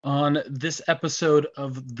On this episode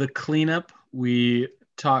of The Cleanup, we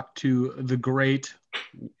talk to the great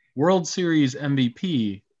World Series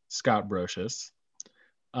MVP, Scott Brosius.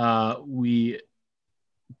 We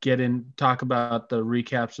talk about the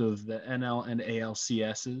recaps of the NL and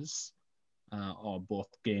ALCSs, all both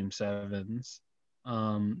game sevens.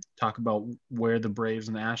 Talk about where the Braves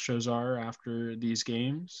and the Astros are after these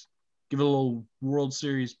games. Give a little World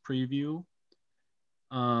Series preview.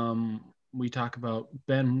 We talk about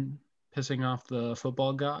Ben pissing off the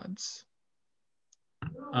football gods.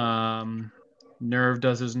 Nerve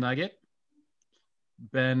does his nugget.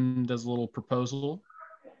 Ben does a little proposal.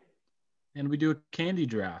 And we do a candy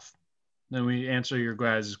draft. Then we answer your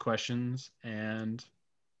guys' questions and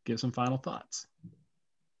give some final thoughts.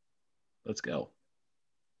 Let's go.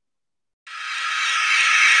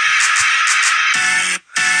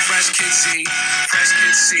 Fresh Kid Z, Fresh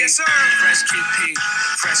Kid C, yes sir, Fresh Kid P,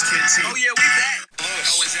 Fresh Kid T. Oh yeah, we back.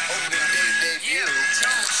 Oh, is that opening day debut?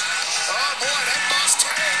 Oh boy, that bus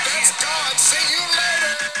tag, that's gone. See you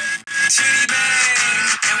later. Chitty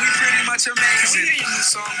Bang, and we pretty much amazing. Can we hear your new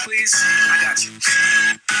song, please? I got you.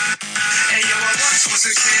 Hey yo, I once was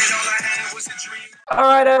a kid, all I had was a dream. All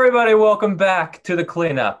right, everybody, welcome back to the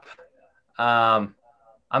cleanup. I'm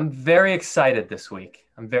very excited this week.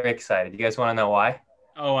 I'm very excited. You guys want to know why?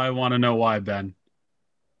 Oh, I want to know why, Ben.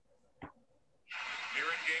 Here in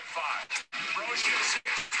game 5. Brosius.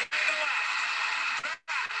 The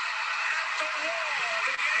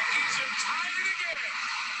Yankees have tied it again.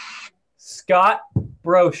 Scott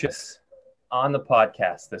Brosius on the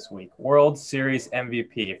podcast this week. World Series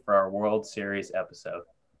MVP for our World Series episode.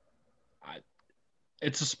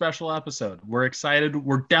 It's a special episode. We're excited.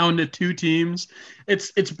 We're down to 2 teams.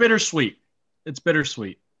 It's bittersweet. It's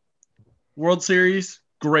bittersweet. World Series,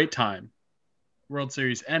 great time. World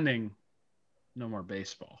Series ending, no more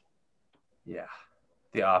baseball. Yeah,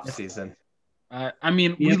 the off season.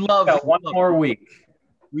 We love one more week.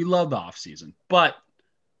 We love the off season, but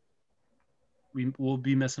we'll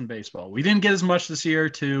be missing baseball. We didn't get as much this year.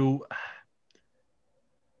 It's going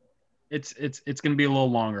to be a little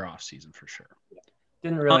longer off season for sure.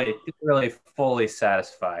 Didn't really fully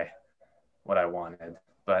satisfy what I wanted,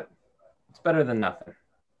 but it's better than nothing.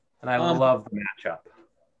 And I love the matchup.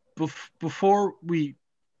 Before we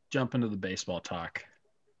jump into the baseball talk,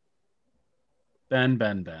 Ben,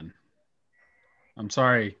 I'm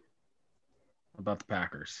sorry about the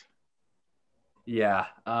Packers. Yeah,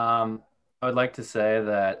 I would like to say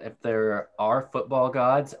that if there are football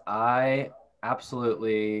gods, I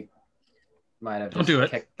absolutely might have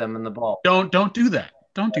kicked them in the ball. Don't do that.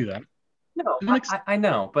 Don't do that. No, I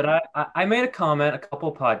know, but I made a comment a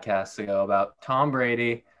couple podcasts ago about Tom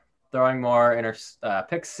Brady throwing more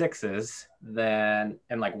pick sixes than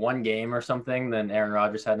in like one game or something than Aaron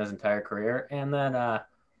Rodgers had in his entire career, and then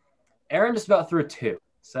Aaron just about threw 2.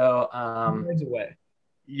 So away.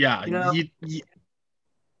 Yeah,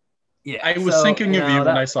 yeah. I was thinking of you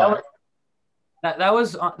when I saw it. That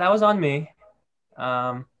was on me.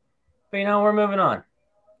 But we're moving on.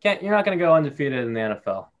 You're not going to go undefeated in the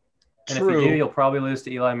NFL. And True. If you do, you'll probably lose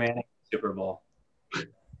to Eli Manning in the Super Bowl.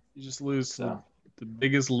 You just lose to the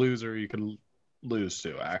biggest loser you can lose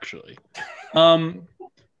to, actually.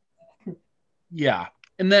 Yeah.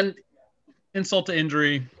 And then insult to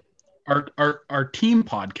injury, our team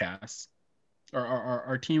podcast,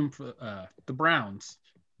 our team, the Browns,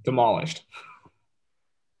 demolished.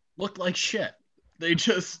 Looked like shit. They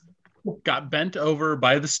just got bent over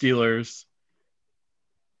by the Steelers.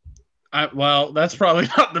 Well, that's probably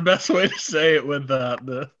not the best way to say it with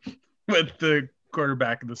the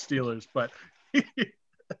quarterback of the Steelers, but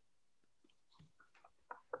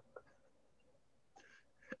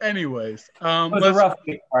anyways, it was a rough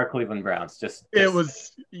week for our Cleveland Browns.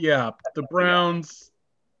 The Browns.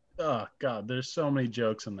 Oh God, there's so many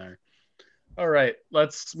jokes in there. All right,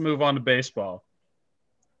 let's move on to baseball.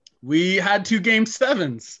 We had 2 game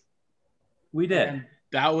 7s. We did. And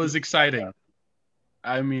that was exciting.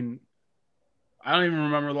 I mean, I don't even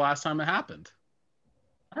remember the last time it happened.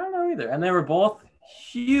 I don't know either. And they were both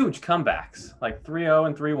huge comebacks, like 3-0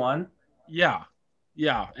 and 3-1. Yeah.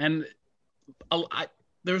 And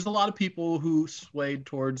there's a lot of people who swayed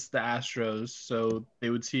towards the Astros, so they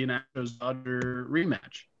would see an Astros-Dodger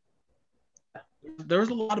rematch. There was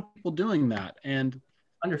a lot of people doing that, and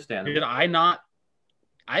understandable.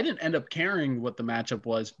 I didn't end up caring what the matchup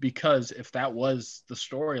was, because if that was the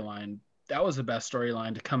storyline, that was the best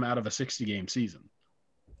storyline to come out of a 60-game season.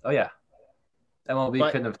 Oh, yeah. MLB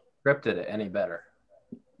couldn't have scripted it any better.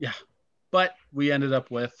 Yeah. But we ended up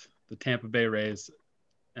with the Tampa Bay Rays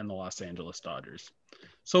and the Los Angeles Dodgers.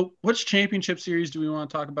 So which championship series do we want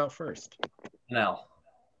to talk about first? NL.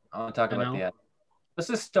 I want to talk You about know? the. Let's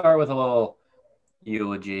just start with a little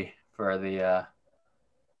eulogy for the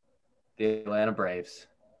Atlanta Braves.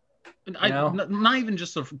 And You know, not even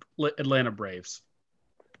just the Atlanta Braves.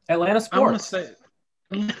 Atlanta I want to sports. say,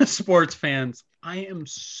 Atlanta sports fans, I am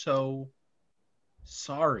so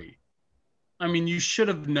sorry. I mean, you should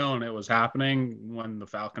have known it was happening when the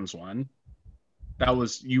Falcons won.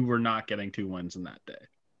 You were not getting 2 wins in that day.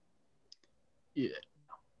 Yeah.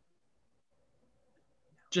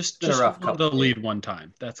 It's been a Just rough hold couple the of days. lead one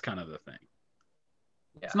time. That's kind of the thing.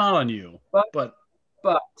 Yeah, It's not on you, but but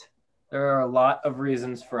but there are a lot of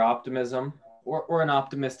reasons for optimism. We're an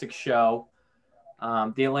optimistic show.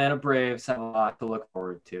 The Atlanta Braves have a lot to look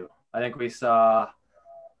forward to. I think we saw,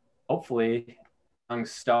 hopefully, young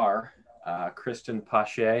star Christian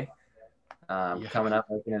Pache yeah, coming up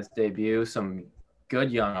making his debut. Some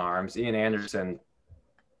good young arms. Ian Anderson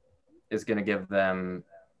is going to give them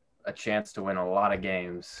a chance to win a lot of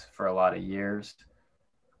games for a lot of years.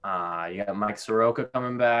 You got Mike Soroka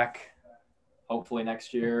coming back. Hopefully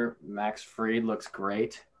next year. Max Fried looks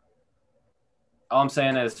great. All I'm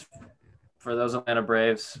saying is, for those Atlanta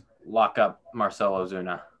Braves, lock up Marcell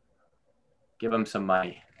Ozuna. Give him some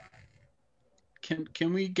money.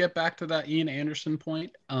 can we get back to that Ian Anderson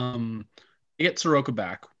point? Get Soroka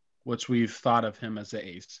back, which we've thought of him as the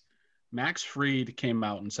ace. Max Fried came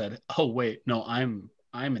out and said, "Oh wait, no, I'm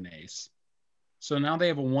an ace." So now they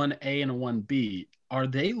have a 1A and a 1B. Are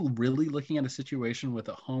they really looking at a situation with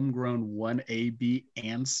a homegrown 1A, B,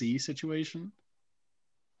 and C situation?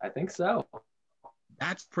 I think so.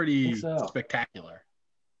 That's I think pretty so. spectacular.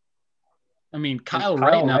 I mean, And Kyle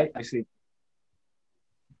Wright Kyle now. Wright, actually,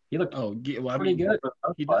 he looked Oh, well, I pretty mean, good for the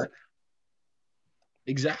most he does part.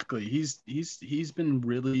 exactly. He's been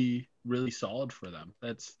really really solid for them.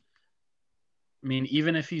 I mean,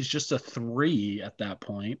 even if he's just a 3 at that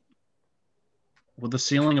point with a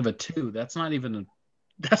ceiling of a 2, that's not even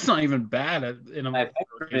bad in a I think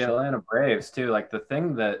for the rotation. Atlanta Braves too, like the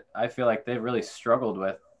thing that I feel like they've really struggled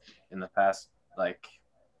with in the past, like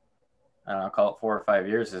I don't know, call it 4 or 5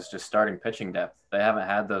 years, is just starting pitching depth. They haven't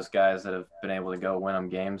had those guys that have been able to go win them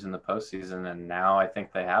games in the postseason, and now I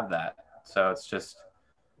think they have that. So it's just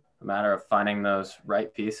a matter of finding those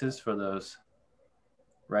right pieces for those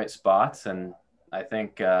right spots, and I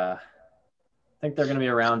think they're going to be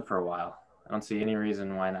around for a while. I don't see any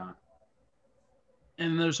reason why not.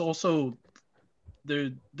 And there's also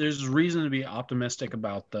there's reason to be optimistic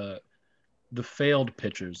about the failed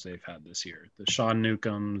pitchers they've had this year. The Sean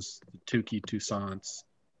Newcombs, the Tuki Toussaints.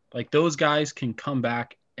 Like those guys can come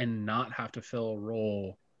back and not have to fill a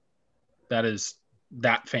role that is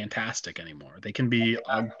that fantastic anymore. They can be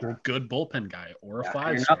a good bullpen guy or a Yeah, five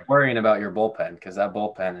you're not star. worrying about your bullpen because that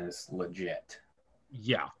bullpen is legit.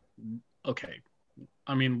 Yeah. Okay.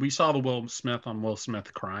 I mean, we saw the Will Smith on Will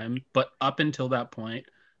Smith crime, but up until that point,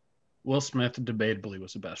 Will Smith debatably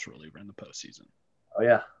was the best reliever in the postseason. Oh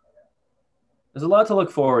yeah, there's a lot to look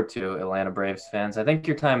forward to, Atlanta Braves fans. I think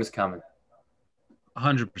your time is coming.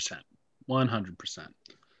 100%. 100%.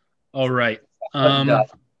 All right. But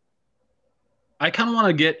I kind of want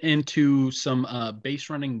to get into some base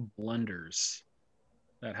running blunders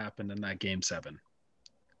that happened in that game 7.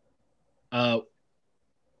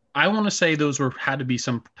 I want to say those had to be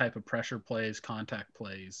some type of pressure plays, contact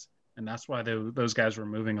plays, and that's why those guys were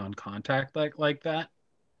moving on contact like that.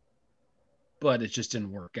 But it just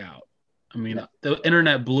didn't work out. I mean, no. the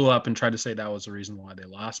internet blew up and tried to say that was the reason why they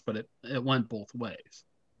lost, but it went both ways.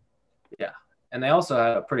 Yeah, and they also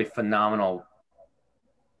had a pretty phenomenal.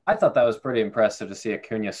 I thought that was pretty impressive to see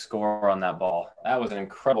Acuna score on that ball. That was an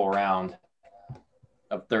incredible round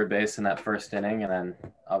of third base in that first inning, and then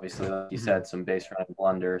obviously, like you said, some base running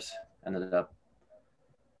blunders ended up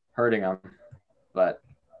hurting them, but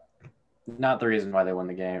not the reason why they won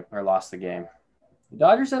the game or lost the game. The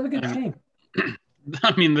Dodgers have a good team.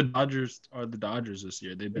 I mean, the Dodgers are the Dodgers this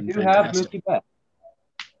year. They've been They do have fantastic. Mookie Betts.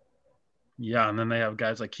 Yeah, and then they have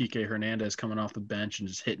guys like Kike Hernandez coming off the bench and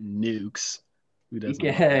just hitting nukes. Who doesn't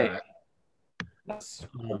love Kike. that? That's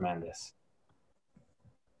tremendous.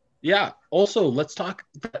 Yeah. Also, let's talk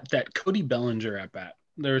that Cody Bellinger at bat.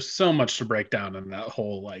 There's so much to break down in that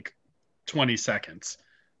whole 20 seconds.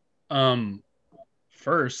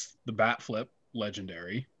 First, the bat flip,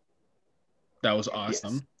 legendary. That was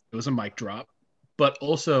awesome. Yes. It was a mic drop. But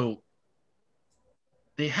also,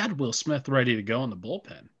 they had Will Smith ready to go in the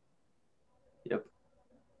bullpen. Yep.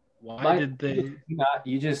 Why did they not?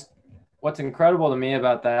 What's incredible to me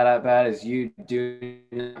about that at bat is you do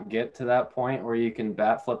not get to that point where you can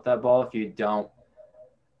bat flip that ball if you don't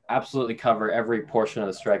absolutely cover every portion of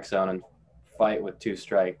the strike zone and fight with 2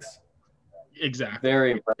 strikes. exactly?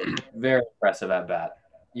 Very impressive at bat.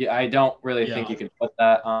 Yeah, I don't really Yeah. think you can put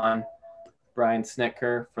that on Brian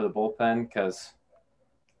Snitker for the bullpen because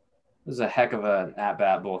it was a heck of an at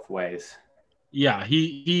bat both ways. Yeah,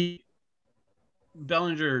 he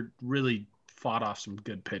Bellinger really fought off some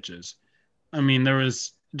good pitches. I mean, there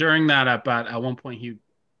was during that at bat at one point he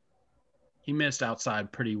missed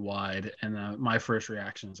outside pretty wide, and my first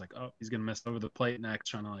reaction was like, oh, he's gonna miss over the plate next,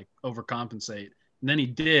 trying to like overcompensate. And then he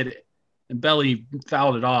did, and Belly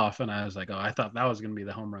fouled it off, and I was like, oh, I thought that was gonna be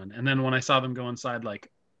the home run. And then when I saw them go inside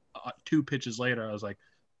like 2 pitches later, I was like,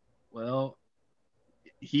 well,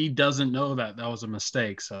 he doesn't know that that was a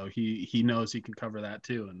mistake, so he knows he can cover that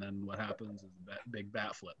too. And then what happens is a big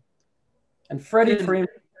bat flip. And Freddie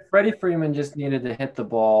Freeman just needed to hit the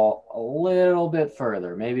ball a little bit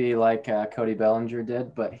further, maybe like Cody Bellinger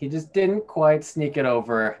did, but he just didn't quite sneak it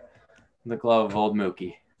over the glove of old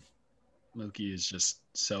Mookie. Mookie is just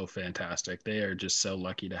so fantastic. They are just so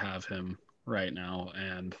lucky to have him right now.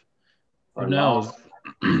 And who knows?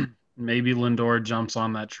 Maybe Lindor jumps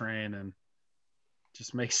on that train and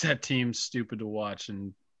just makes that team stupid to watch,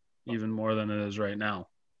 and even more than it is right now.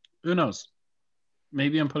 Who knows?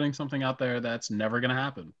 Maybe I'm putting something out there that's never going to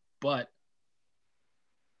happen, but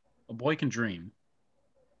a boy can dream.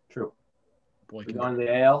 True. Boy We're can going dream.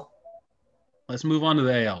 to the AL. Let's move on to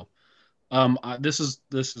the AL. This is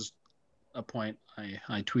a point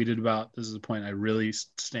I tweeted about. This is a point I really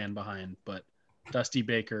stand behind. But Dusty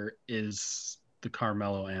Baker is the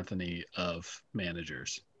Carmelo Anthony of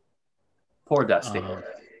managers. Poor Dusty.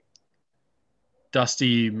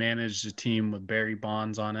 Dusty managed a team with Barry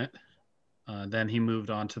Bonds on it. Then he moved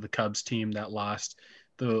on to the Cubs team that lost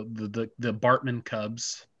the Bartman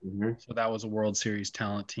Cubs. Mm-hmm. So that was a World Series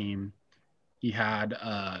talent team. He had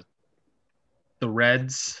the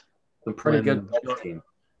Reds. A pretty good Reds team.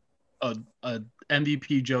 A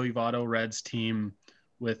MVP Joey Votto Reds team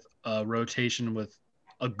with a rotation with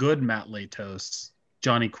a good Matt Latos,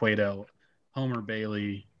 Johnny Cueto, Homer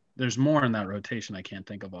Bailey. There's more in that rotation I can't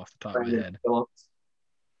think of off the top of my head. Phillips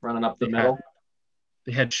running up the middle.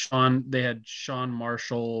 They had Sean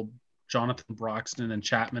Marshall, Jonathan Broxton, and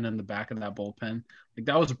Chapman in the back of that bullpen. Like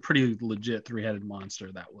that was a pretty legit three-headed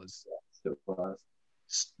monster. That was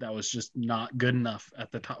just not good enough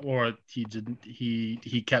at the time, or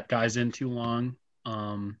he kept guys in too long.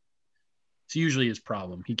 It's usually his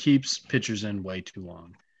problem. He keeps pitchers in way too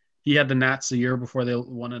long. He had the Nats the year before they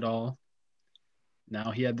won it all.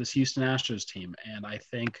 Now he had this Houston Astros team, and I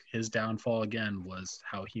think his downfall again was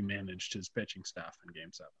how he managed his pitching staff in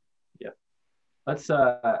Game 7. Yeah,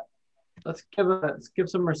 let's give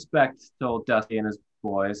some respect to old Dusty and his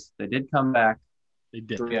boys. They did come back. They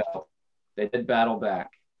did. 3-0. They did battle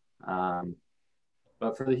back.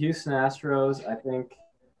 But for the Houston Astros, I think,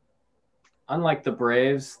 unlike the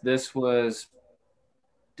Braves, this was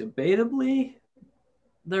debatably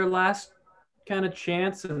their last kind of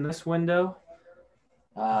chance in this window.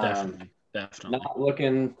 Definitely. Not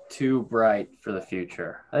looking too bright for the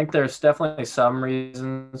future. I think there's definitely some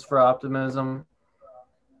reasons for optimism,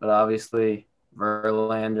 but obviously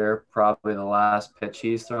Verlander, probably the last pitch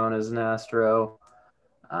he's thrown as an Astro.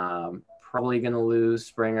 Probably going to lose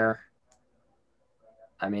Springer.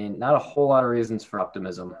 I mean, not a whole lot of reasons for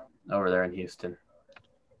optimism over there in Houston.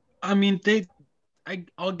 I mean,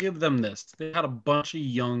 I'll give them this. They had a bunch of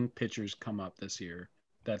young pitchers come up this year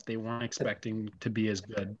that they weren't expecting to be as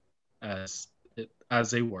good as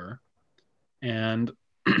they were, and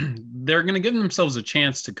they're going to give themselves a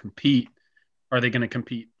chance to compete. Are they going to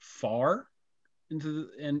compete far into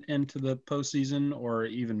the postseason or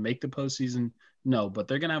even make the postseason? No, but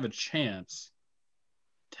they're going to have a chance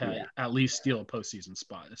to at least steal a postseason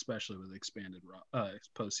spot, especially with expanded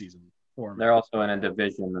postseason format. They're also in a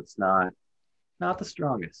division that's not the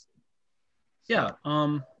strongest. So.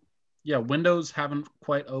 Yeah. Windows haven't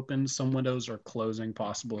quite opened. Some windows are closing,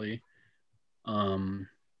 possibly. Some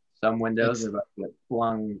windows are about to get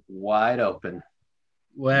flung wide open.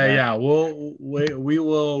 Well, yeah, we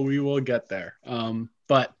will get there.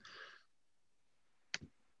 But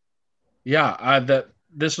yeah,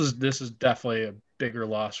 this is definitely a bigger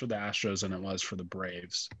loss for the Astros than it was for the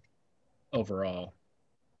Braves overall.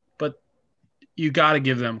 But you got to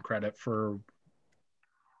give them credit for.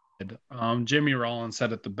 Jimmy Rollins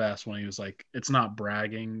said it the best when he was like, "It's not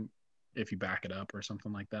bragging if you back it up," or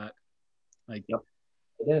something like that. Like,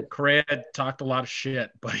 Correa talked a lot of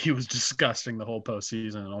shit, but he was disgusting the whole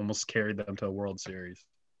postseason and almost carried them to a World Series.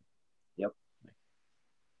 Yep.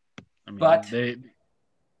 I mean,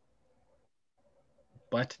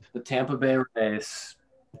 but the Tampa Bay Rays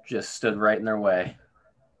just stood right in their way.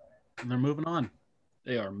 And they're moving on.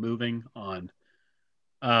 They are moving on.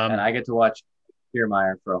 And I get to watch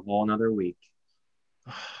Kiermaier for a whole another week.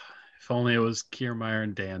 If only it was Kiermaier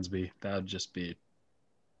and Dansby. That would just be.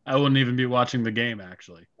 I wouldn't even be watching the game,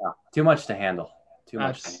 actually. No, too much to handle. Too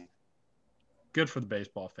much to That's handle. good for the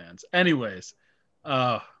baseball fans. Anyways,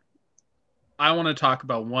 I want to talk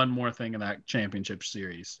about one more thing in that championship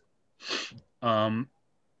series.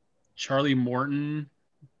 Charlie Morton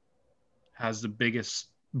has the biggest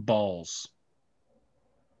balls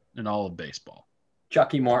in all of baseball.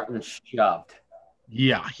 Chucky Morton shoved.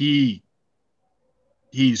 Yeah, he's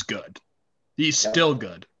good. He's still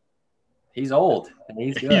good. He's old and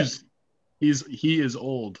he's good. He is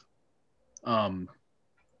old.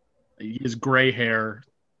 He has gray hair.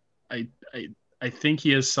 I I think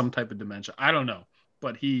he has some type of dementia. I don't know,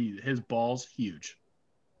 but his balls huge.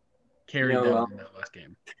 Carried them in that last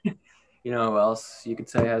game. You know who else you could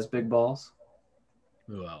say has big balls?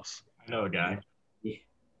 Who else? I know a guy.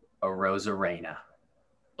 A Rosarena.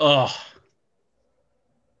 Oh,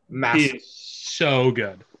 Massive. he is so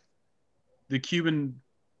good. The Cuban,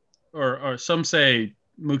 or some say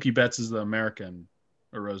Mookie Betts is the American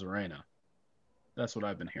Rosarena. That's what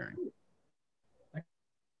I've been hearing.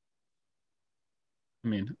 I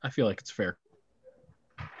mean, I feel like it's fair.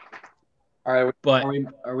 All right, but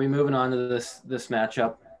are we moving on to this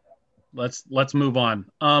matchup? Let's move on.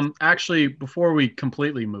 Actually, before we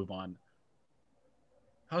completely move on,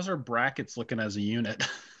 how's our brackets looking as a unit?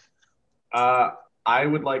 I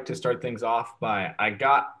would like to start things off by I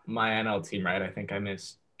got my NL team right. I think I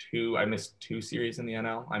missed two series in the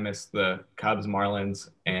NL. I missed the Cubs, Marlins,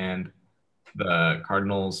 and the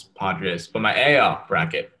Cardinals, Padres. But my AL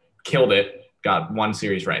bracket killed it. Got one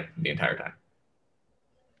series right the entire time.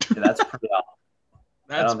 Yeah, that's pretty awesome.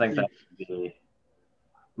 I don't think that would be.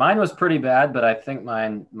 Mine was pretty bad, but I think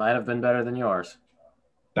mine might have been better than yours.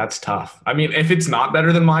 That's tough. I mean, if it's not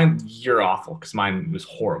better than mine, you're awful because mine was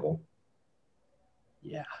horrible.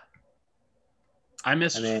 Yeah. I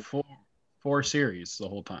missed four series the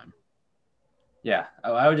whole time. Yeah.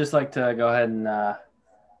 I would just like to go ahead and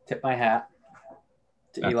tip my hat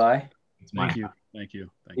to Eli. Thank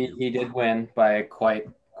you. He did win by quite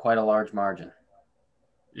a large margin.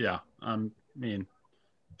 Yeah. I mean,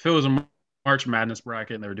 if it was a March Madness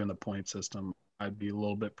bracket and they were doing the point system, I'd be a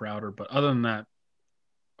little bit prouder. But other than that,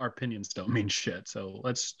 our opinions don't mean shit. So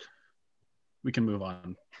we can move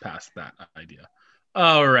on past that idea.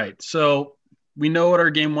 All right. So we know what our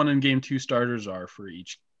game 1 and game 2 starters are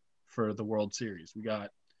for the World Series. We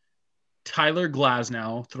got Tyler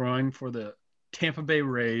Glasnow throwing for the Tampa Bay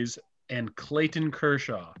Rays and Clayton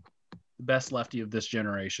Kershaw, the best lefty of this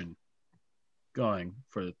generation, going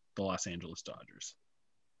for the Los Angeles Dodgers.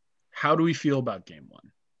 How do we feel about game 1?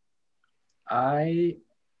 I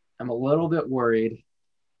am a little bit worried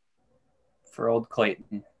for old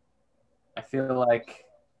Clayton. I feel like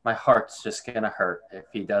my heart's just going to hurt if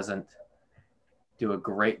he doesn't do a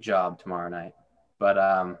great job tomorrow night. But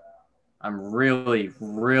I'm really,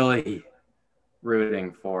 really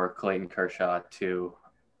rooting for Clayton Kershaw to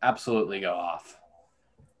absolutely go off.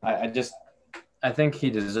 I think he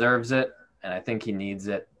deserves it, and I think he needs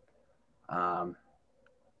it. And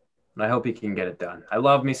I hope he can get it done. I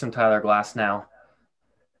love me some Tyler Glasnow,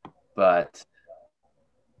 but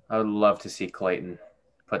I would love to see Clayton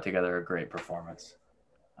put together a great performance.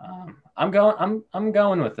 I'm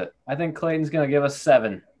going with it. I think Clayton's going to give us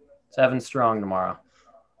 7 strong tomorrow.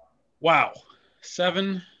 Wow,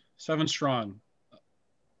 7 strong.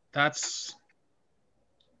 That's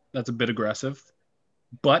a bit aggressive,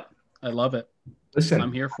 but I love it. Listen,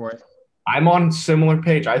 I'm here for it. I'm on similar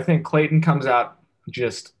page. I think Clayton comes out,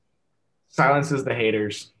 just silences the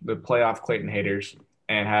haters, the playoff Clayton haters,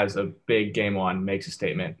 and has a big game 1, makes a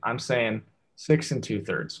statement. I'm saying 6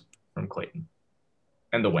 2/3 from Clayton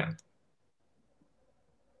and the win.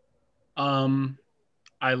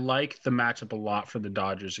 I like the matchup a lot for the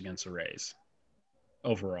Dodgers against the Rays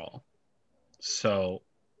overall. So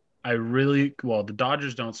the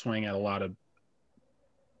Dodgers don't swing at a lot of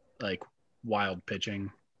like wild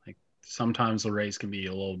pitching. Like sometimes the Rays can be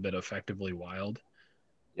a little bit effectively wild.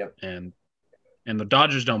 Yep. And the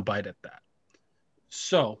Dodgers don't bite at that.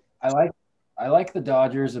 So I like the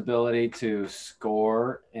Dodgers' ability to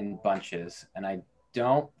score in bunches, and I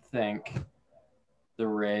don't think the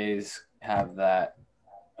Rays have that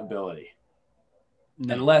ability.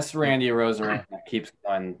 No. Unless Randy Rosarena keeps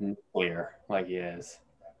going nuclear like he is.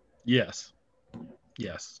 Yes,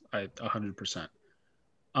 I 100%.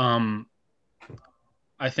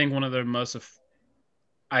 I think one of the most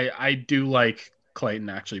I do like Clayton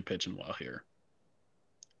actually pitching well here.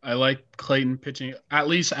 I like Clayton pitching, at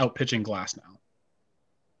least out pitching Glasnow,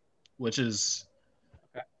 which is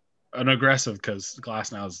an aggressive because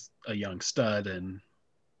Glasnow is a young stud,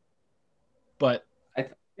 but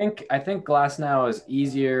I think Glasnow is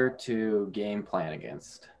easier to game plan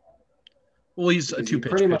against. Well, he's a Because you two-pitch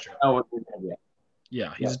pretty much pitcher. know what you're gonna get.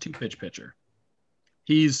 Yeah, he's Yep. a two-pitch pitcher.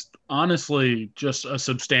 He's honestly just a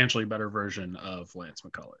substantially better version of Lance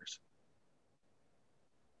McCullers.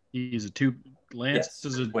 Lance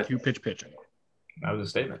is a two-pitch pitching. That was a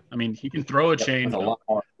statement. I mean, he can throw a change. With a lot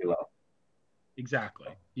more kilo. Exactly.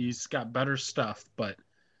 He's got better stuff, but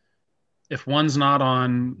if one's not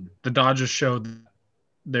on, the Dodgers show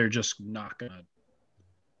they're just not gonna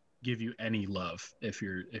give you any love if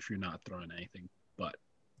you're not throwing anything but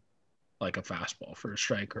like a fastball for a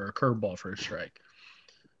strike or a curveball for a strike.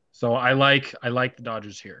 So I like the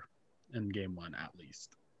Dodgers here in game 1 at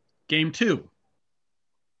least. Game 2.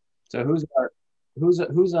 So who's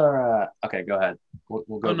our okay, go ahead.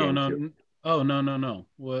 We'll go. No.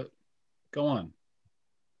 What? Go on.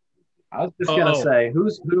 I was just gonna say who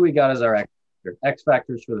do we got as our X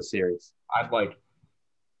factors for the series? I'd like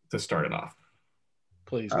to start it off.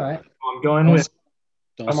 Please. All right. I'm going with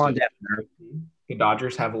Come on down. the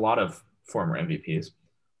Dodgers have a lot of former MVPs,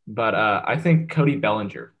 but I think Cody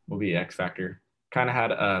Bellinger will be X factor. Kind of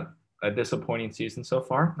had a disappointing season so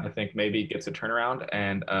far. I think maybe gets a turnaround,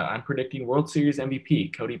 and I'm predicting World Series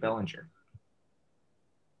MVP Cody Bellinger.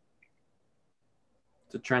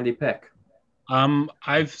 It's a trendy pick.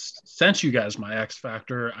 I've sent you guys my X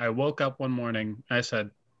factor. I woke up one morning. I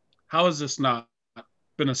said, "How has this not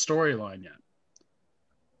been a storyline yet?"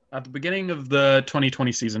 At the beginning of the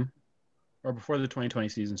 2020 season, or before the 2020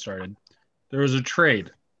 season started, there was a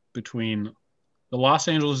trade between the Los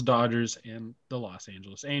Angeles Dodgers and the Los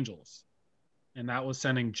Angeles Angels, and that was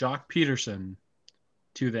sending Jock Peterson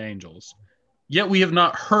to the Angels. Yet we have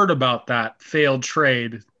not heard about that failed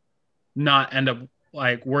trade not end up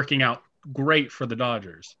like working out great for the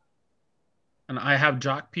Dodgers. And I have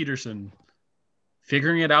Jock Peterson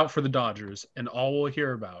figuring it out for the Dodgers, and all we'll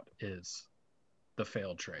hear about is the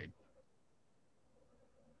failed trade.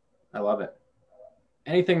 I love it.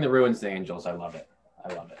 Anything that ruins the Angels, I love it.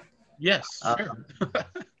 Yes, sure.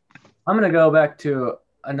 I'm going to go back to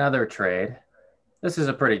another trade. This is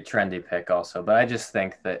a pretty trendy pick also, but I just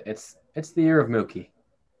think that it's the year of Mookie.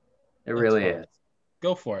 It really is.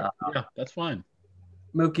 Go for it. Yeah, that's fine.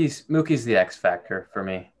 Mookie's the X factor for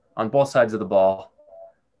me on both sides of the ball.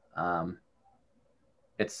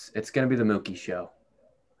 It's going to be the Mookie show,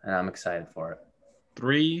 and I'm excited for it.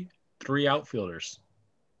 Three outfielders.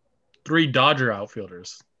 3 Dodger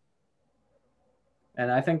outfielders.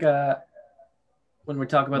 And I think when we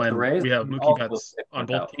talk about the Rays, we have Mookie Betts on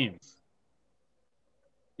both teams.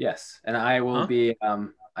 Yes, and I will be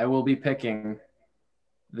picking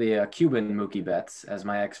the Cuban Mookie Betts as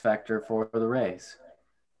my X factor for the Rays.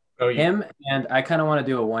 Oh, yeah. Him, and I kind of want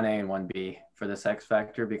to do a 1A and 1B for this X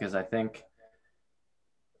factor because I think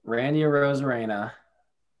Randy Arozarena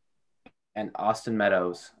and Austin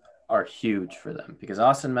Meadows are huge for them because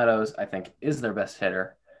Austin Meadows, I think, is their best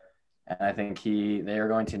hitter. And I think they are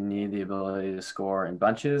going to need the ability to score in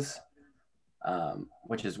bunches,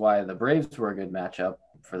 which is why the Braves were a good matchup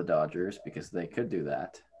for the Dodgers because they could do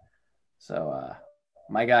that. So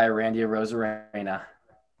my guy, Randy Arozarena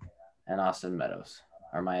and Austin Meadows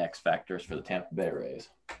are my X factors for the Tampa Bay Rays.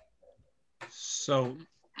 So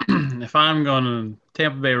if I'm going to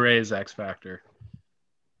Tampa Bay Rays X factor,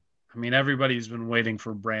 I mean, everybody's been waiting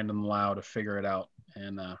for Brandon Lau to figure it out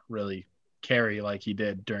and really carry like he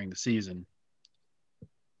did during the season.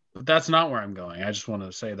 But that's not where I'm going. I just wanted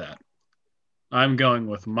to say that. I'm going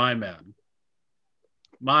with my man,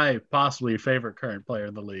 my possibly favorite current player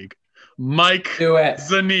in the league, Mike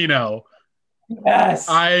Zunino. Yes.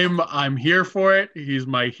 I'm here for it. He's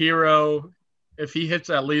my hero. If he hits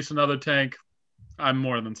at least another tank, I'm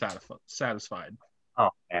more than satisfied.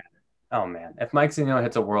 Oh, man. If Mike Zunino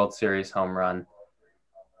hits a World Series home run,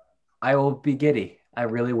 I will be giddy. I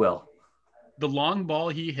really will. The long ball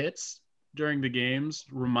he hits during the games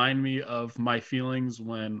remind me of my feelings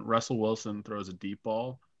when Russell Wilson throws a deep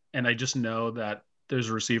ball, and I just know that there's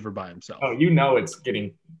a receiver by himself. Oh, you know it's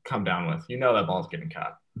getting come down with. You know that ball's getting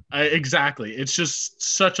caught. Exactly. It's just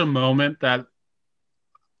such a moment that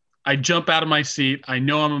I jump out of my seat. I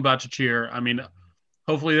know I'm about to cheer. I mean,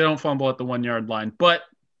 hopefully they don't fumble at the 1 yard line, but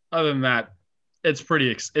other than that, it's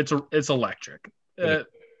pretty. It's electric.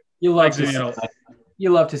 You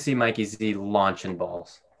love to see Mikey Z launching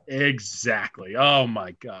balls. Exactly. Oh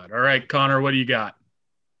my God. All right, Connor, what do you got?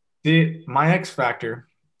 My X factor.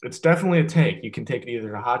 It's definitely a take. You can take it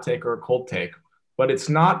either a hot take or a cold take, but it's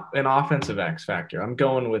not an offensive X factor. I'm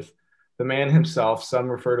going with the man himself. Some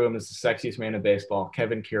refer to him as the sexiest man in baseball,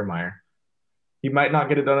 Kevin Kiermaier. He might not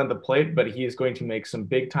get it done at the plate, but he is going to make some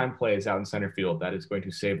big time plays out in center field that is going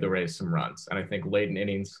to save the Rays some runs. And I think late in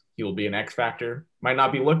innings, he will be an X factor. Might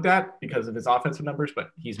not be looked at because of his offensive numbers, but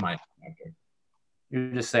he's my X factor.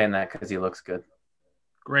 You're just saying that because he looks good.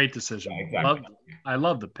 Great decision. Yeah, exactly. I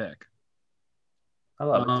love the pick. I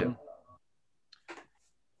love it too.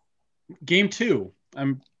 Game 2.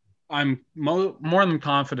 I'm more than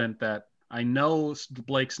confident that I know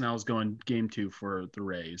Blake Snell's going game 2 for the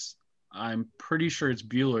Rays. I'm pretty sure it's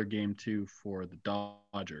Buehler game 2 for the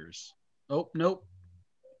Dodgers. Oh, nope.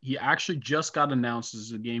 He actually just got announced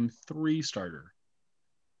as a game 3 starter.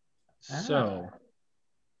 So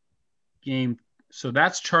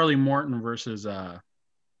that's Charlie Morton versus Walker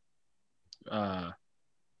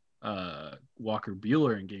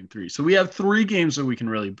Buehler in game 3. So we have 3 games that we can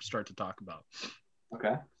really start to talk about.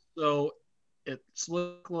 Okay. So it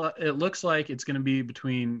looks like it's going to be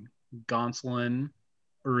between Gonsolin,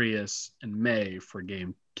 Urias, and May for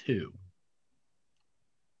game 2.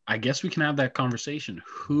 I guess we can have that conversation.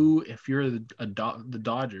 Who, if you're the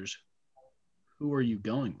Dodgers, who are you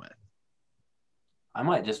going with? I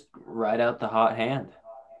might just ride out the hot hand.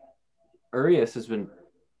 Urias has been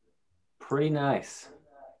pretty nice.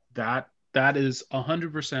 That is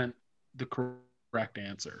 100% the correct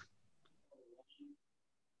answer.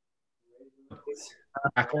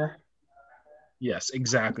 Yes,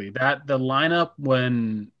 exactly. That the lineup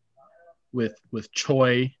when with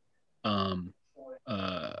Choi,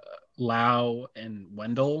 Lau, and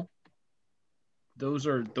Wendell, those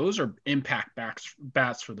are impact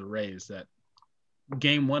bats for the Rays that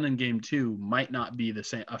game 1 and game 2 might not be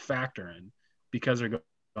a factor in because they're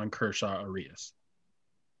going Kershaw, Urias.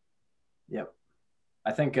 Yep.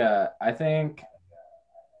 I think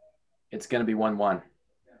it's going to be 1-1.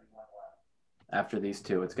 After these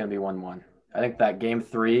 2, it's going to be 1-1. I think that game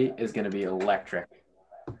 3 is going to be electric.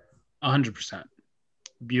 100%.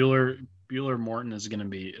 Buehler Morton is going to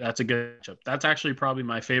be. That's a good matchup. That's actually probably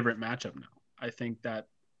my favorite matchup now. I think that.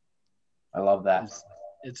 I love that.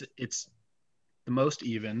 It's the most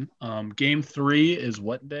even. Game 3 is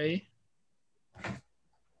what day?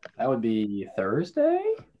 That would be Thursday.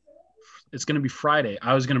 It's going to be Friday.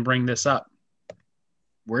 I was going to bring this up.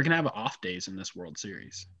 We're going to have off days in this World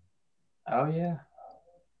Series. Oh, yeah.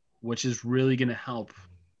 Which is really going to help,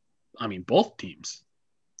 both teams.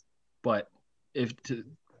 But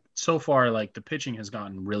so far, like, the pitching has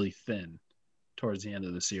gotten really thin towards the end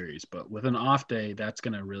of the series. But with an off day, that's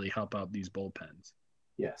going to really help out these bullpens.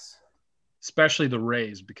 Yes. Especially the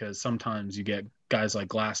Rays, because sometimes you get guys like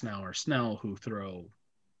Glasnow or Snell who throw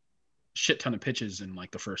shit ton of pitches in,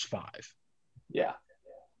 like, the first 5. Yeah.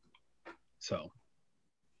 So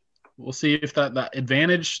we'll see if that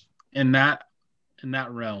advantage in that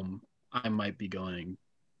realm, I might be going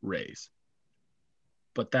Rays.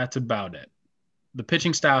 But that's about it. The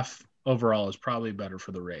pitching staff overall is probably better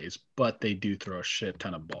for the Rays, but they do throw a shit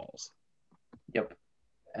ton of balls. Yep.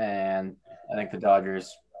 And I think the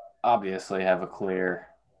Dodgers obviously have a clear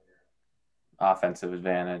offensive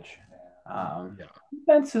advantage.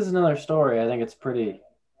 Defense is another story. I think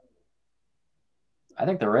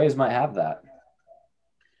the Rays might have that.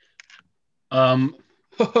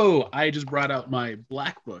 I just brought out my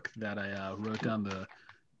black book that I wrote down the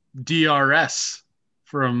DRS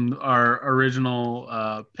from our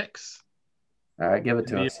original picks. All right, give it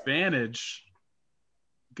to us. The advantage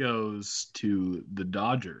goes to the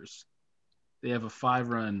Dodgers. They have a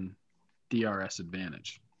 5-run DRS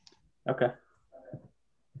advantage. Okay.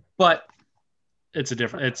 But it's the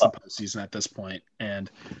postseason at this point.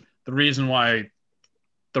 And the reason why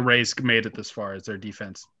the Rays made it this far is their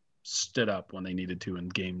defense stood up when they needed to in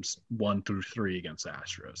games 1 through 3 against the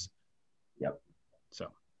Astros. Yep.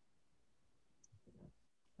 So,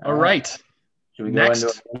 all right. Should we go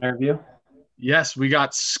into an interview? Yes, we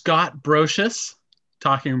got Scott Brosius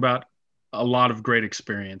talking about a lot of great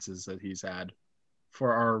experiences that he's had.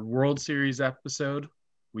 For our World Series episode,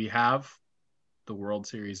 we have the World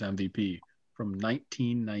Series MVP from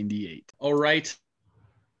 1998. All right.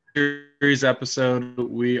 Series episode,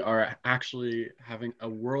 we are actually having a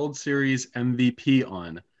World Series MVP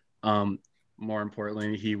on. More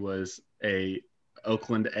importantly, he was a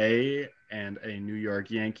Oakland A and a New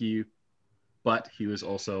York Yankee, but he was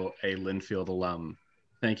also a Linfield alum.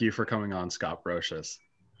 Thank you for coming on, Scott Brosius.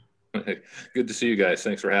 Good to see you guys.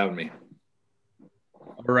 Thanks for having me.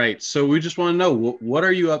 All right, so we just want to know, what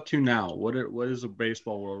are you up to now? What is the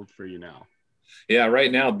baseball world for you now? Yeah,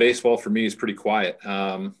 right now baseball for me is pretty quiet.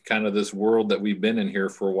 Kind of this world that we've been in here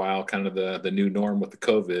for a while, kind of the new norm with the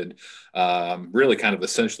COVID, really kind of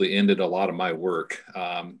essentially ended a lot of my work.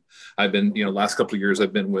 I've been, last couple of years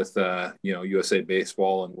I've been with USA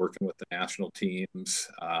Baseball and working with the national teams.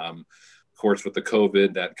 Of course, with the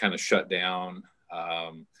COVID, that kind of shut down.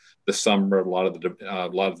 The summer, a lot of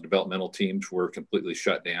the developmental teams were completely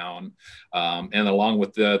shut down, and along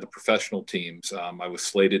with the professional teams, I was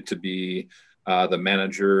slated to be the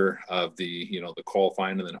manager of the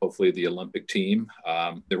qualifying and then hopefully the Olympic team.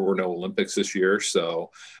 There were no Olympics this year,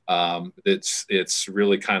 so it's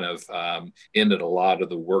really kind of ended a lot of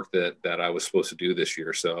the work that I was supposed to do this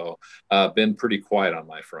year. So been pretty quiet on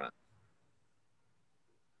my front.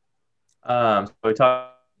 So we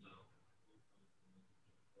talked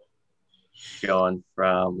going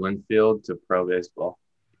from Linfield to pro baseball.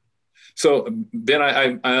 So Ben,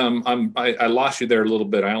 I lost you there a little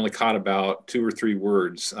bit. I only caught about 2 or 3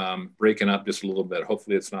 words, breaking up just a little bit.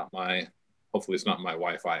 Hopefully it's not my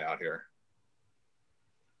Wi-Fi out here.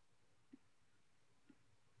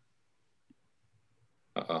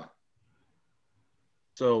 Uh-oh.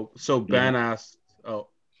 So Ben asked, oh,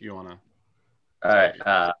 you wanna? All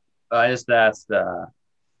right. I just asked,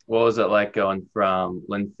 what was it like going from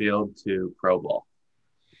Linfield to pro ball?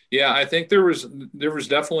 Yeah, I think there was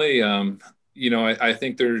definitely, I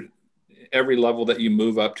think every level that you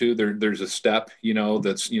move up to, there's a step,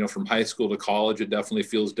 that's, from high school to college, it definitely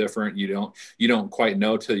feels different. You don't quite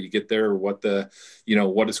know till you get there what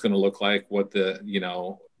what it's going to look like, what the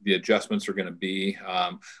adjustments are going to be.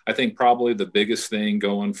 I think probably the biggest thing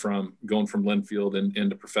going from Linfield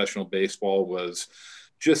into professional baseball was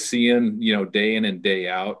just seeing, day in and day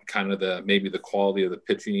out, kind of maybe the quality of the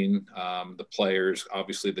pitching, the players,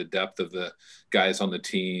 obviously the depth of the guys on the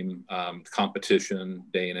team, competition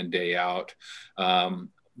day in and day out.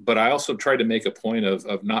 But I also tried to make a point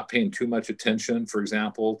of not paying too much attention, for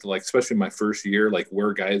example, to especially my first year,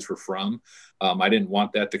 where guys were from. I didn't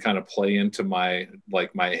want that to kind of play into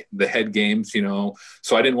the head games,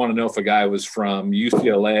 So I didn't want to know if a guy was from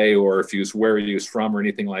UCLA or if he was where he was from or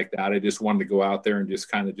anything like that. I just wanted to go out there and just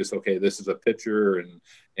kind of okay, this is a pitcher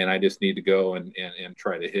and I just need to go and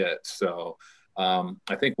try to hit. So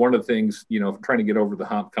I think one of the things, trying to get over the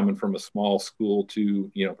hump coming from a small school to,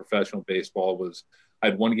 professional baseball was I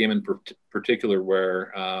had one game in particular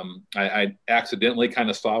where I accidentally kind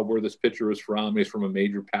of saw where this pitcher was from. He's from a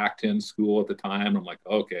major Pac-10 school at the time. I'm like,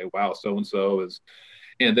 okay, wow, so-and-so is.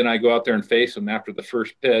 And then I go out there and face him after the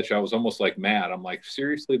first pitch. I was almost mad. I'm like,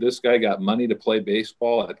 seriously, this guy got money to play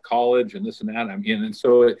baseball at college and this and that. And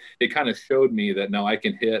so it kind of showed me that, no, I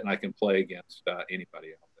can hit and I can play against anybody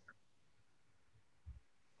out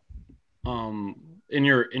there. In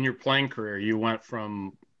your playing career, you went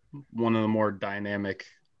from one of the more dynamic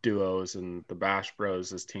duos and the Bash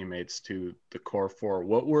Bros as teammates to the Core Four.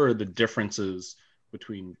 What were the differences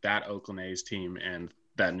between that Oakland A's team and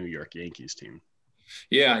that New York Yankees team?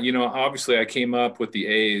 Yeah, obviously I came up with the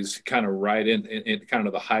A's kind of right in kind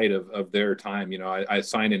of the height of their time. I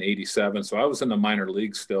signed in 87, so I was in the minor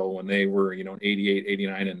leagues still when they were, 88,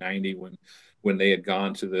 89, and 90 when they had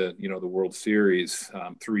gone to the World Series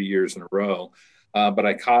 3 years in a row. But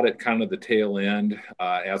I caught it kind of the tail end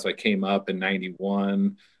as I came up in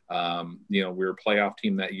 91. We were a playoff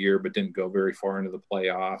team that year, but didn't go very far into the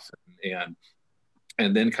playoffs.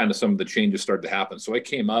 And then kind of some of the changes started to happen. So I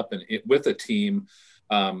came up with a team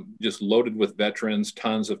just loaded with veterans,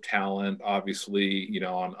 tons of talent, obviously,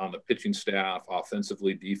 on the pitching staff,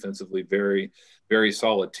 offensively, defensively, very, very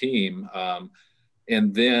solid team.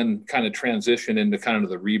 And then kind of transition into kind of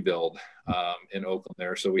the rebuild in Oakland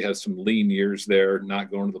there. So we had some lean years there, not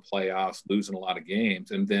going to the playoffs, losing a lot of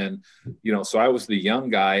games. And then, so I was the young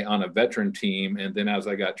guy on a veteran team. And then as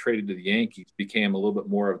I got traded to the Yankees, became a little bit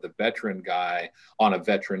more of the veteran guy on a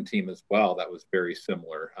veteran team as well. That was very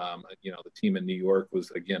similar. The team in New York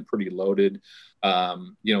was, again, pretty loaded,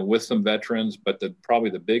 with some veterans. But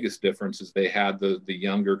probably the biggest difference is they had the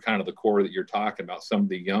younger kind of the core that you're talking about. Some of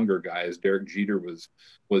the younger guys, Derek Jeter was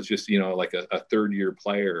just, like a third-year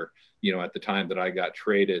player, at the time that I got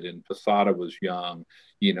traded, and Posada was young,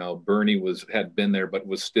 Bernie had been there, but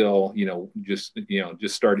was still,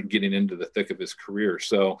 just started getting into the thick of his career.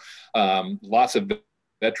 So lots of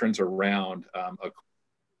veterans around,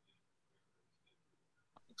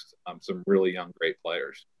 some really young, great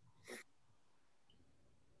players.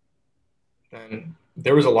 And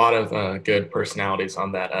there was a lot of good personalities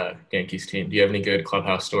on that Yankees team. Do you have any good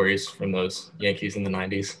clubhouse stories from those Yankees in the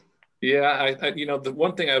 90s? Yeah, the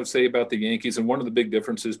one thing I would say about the Yankees, and one of the big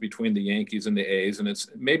differences between the Yankees and the A's, and it's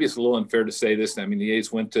a little unfair to say this. I mean, the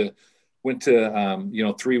A's went to went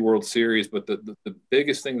to, 3 World Series, but the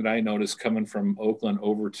biggest thing that I noticed coming from Oakland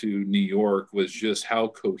over to New York was just how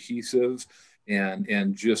cohesive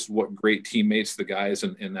and just what great teammates the guys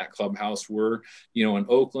in that clubhouse were. In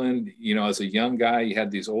Oakland, as a young guy, you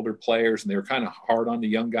had these older players and they were kind of hard on the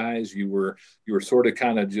young guys. You were sort of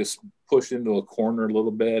kind of just pushed into a corner a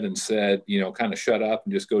little bit and said, kind of shut up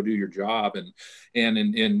and just go do your job. And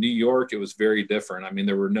in New York, it was very different. I mean,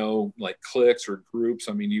 there were no like cliques or groups.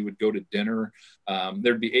 I mean, you would go to dinner.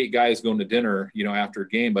 There'd be 8 guys going to dinner, after a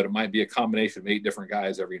game, but it might be a combination of 8 different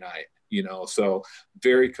guys every night. So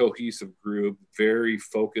very cohesive group, very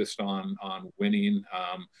focused on winning.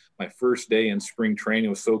 My first day in spring training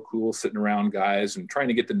was so cool, sitting around guys and trying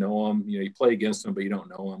to get to know them. You play against them, but you don't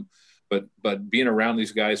know them. But being around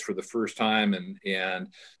these guys for the first time and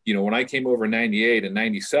when I came over in 98 and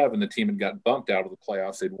 97, the team had got bumped out of the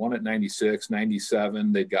playoffs. They'd won at 96,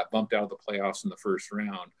 97. They'd got bumped out of the playoffs in the first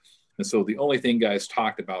round. And so the only thing guys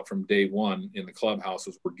talked about from day one in the clubhouse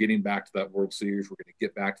was we're getting back to that World Series. We're going to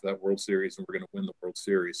get back to that World Series and we're going to win the World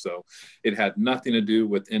Series. So it had nothing to do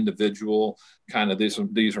with individual kind of these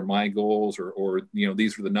are my goals or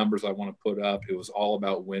these are the numbers I want to put up. It was all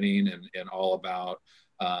about winning and all about,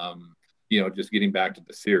 just getting back to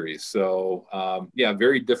the series. So,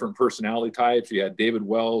 very different personality types. You had David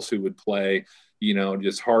Wells, who would play,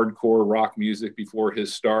 just hardcore rock music before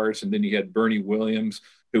his starts. And then you had Bernie Williams,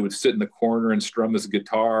 who would sit in the corner and strum his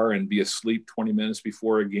guitar and be asleep 20 minutes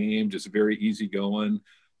before a game, just very easygoing,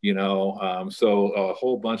 so a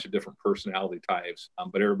whole bunch of different personality types,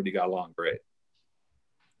 but everybody got along great.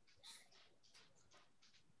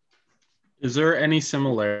 Is there any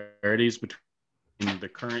similarities between the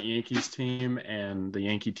current Yankees team and the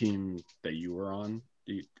Yankee team that you were on?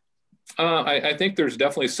 I think there's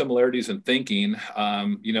definitely similarities in thinking.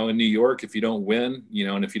 In New York, if you don't win,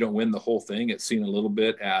 and if you don't win the whole thing, it's seen a little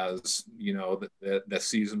bit as, that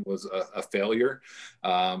season was a failure.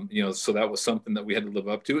 So that was something that we had to live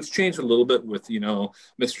up to. It's changed a little bit with, Mr.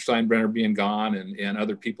 Steinbrenner being gone and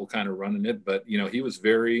other people kind of running it. But, he was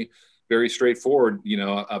very, very straightforward,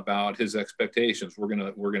 about his expectations. We're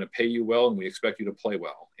gonna pay you well, and we expect you to play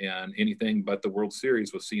well. And anything but the World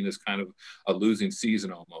Series was seen as kind of a losing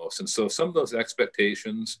season almost. And so some of those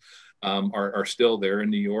expectations are still there in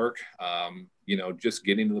New York. Just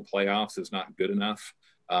getting to the playoffs is not good enough.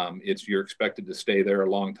 You're expected to stay there a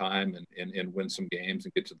long time and win some games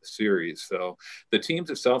and get to the series. So the teams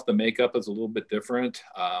itself, the makeup is a little bit different.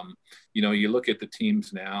 You look at the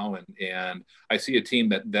teams now and I see a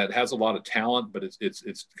team that has a lot of talent, but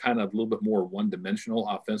it's kind of a little bit more one-dimensional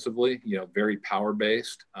offensively, very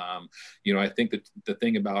power-based. I think that the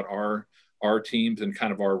thing about our teams and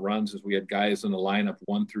kind of our runs is we had guys in the lineup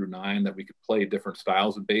 1 through 9 that we could play different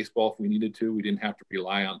styles of baseball if we needed to. We didn't have to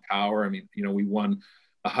rely on power. I mean, we won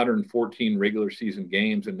 114 regular season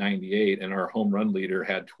games in 98 and our home run leader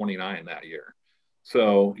had 29 that year.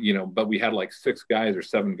 So, but we had like 6 guys or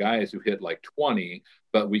 7 guys who hit like 20,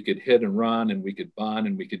 but we could hit and run and we could bunt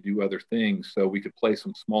and we could do other things. So we could play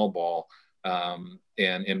some small ball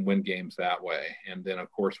and win games that way. And then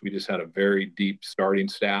of course we just had a very deep starting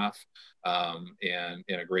staff and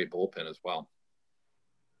a great bullpen as well.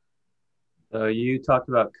 So you talked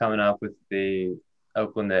about coming up with the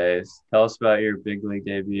Oakland A's. Tell us about your big league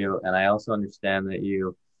debut. And I also understand that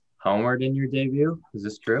you homered in your debut. Is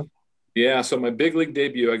this true? Yeah. So my big league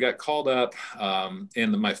debut, I got called up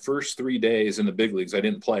in my first 3 days in the big leagues. I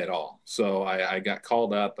didn't play at all. So I got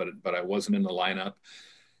called up, but I wasn't in the lineup.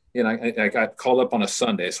 And I got called up on a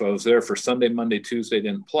Sunday. So I was there for Sunday, Monday, Tuesday,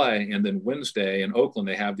 didn't play. And then Wednesday in Oakland,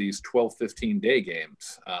 they have these 12-15 day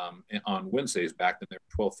games on Wednesdays. Back then they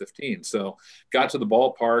were 12-15. So got to the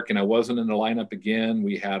ballpark and I wasn't in the lineup again.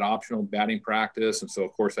 We had optional batting practice. And so,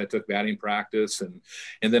 of course, I took batting practice. And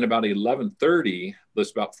then about 11:30,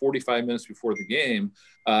 that's about 45 minutes before the game,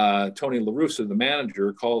 Tony La Russa, the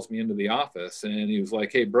manager, calls me into the office. And he was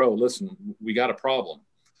like, "Hey, bro, listen, we got a problem.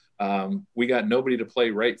 We got nobody to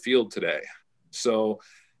play right field today." So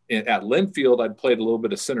at Linfield, I'd played a little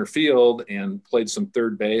bit of center field and played some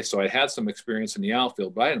third base. So I had some experience in the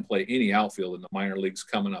outfield, but I didn't play any outfield in the minor leagues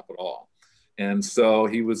coming up at all. And so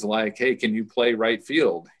he was like, "Hey, can you play right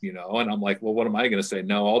field?" And I'm like, "Well, what am I going to say?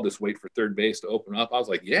 No, I'll just wait for third base to open up." I was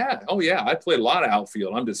like, "Yeah. Oh yeah. I played a lot of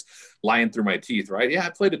outfield. I'm just lying through my teeth, right? Yeah.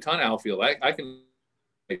 I played a ton of outfield. I can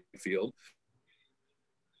play field."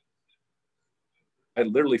 I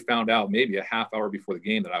literally found out maybe a half hour before the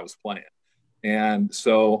game that I was playing. And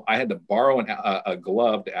so I had to borrow a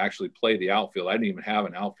glove to actually play the outfield. I didn't even have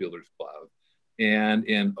an outfielder's glove. And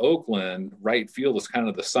in Oakland, right field is kind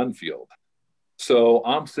of the sun field. So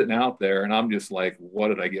I'm sitting out there and I'm just like, what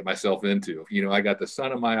did I get myself into? You know, I got the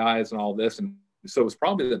sun in my eyes and all this. And so it's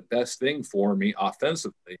probably the best thing for me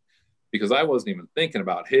offensively because I wasn't even thinking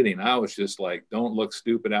about hitting. I was just like, don't look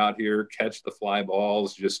stupid out here, catch the fly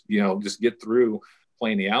balls, just, you know, just get through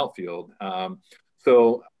playing the outfield.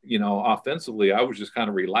 So, you know, offensively, I was just kind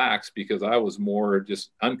of relaxed because I was more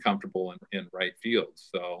just uncomfortable in right field.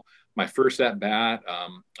 So my first at bat,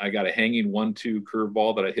 I got a hanging 1-2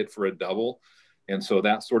 curveball that I hit for a double. And so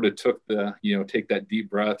that sort of took the, you know, take that deep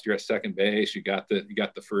breath. You're at second base. You got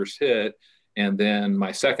the first hit. And then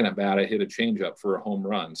my second at bat, I hit a changeup for a home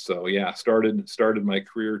run. So yeah, started my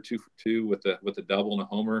career 2 for 2 with a double and a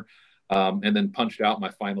homer, and then punched out my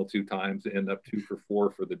final 2 times to end up 2 for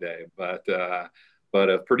 4 for the day. But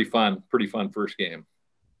a pretty fun first game.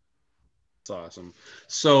 That's awesome.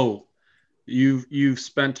 So you've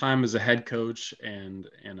spent time as a head coach and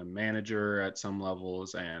a manager at some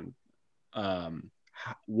levels, and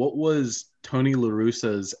what was Tony La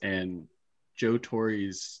Russa's and Joe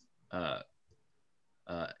Torre's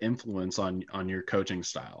influence on your coaching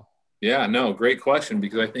style? Yeah, no, great question,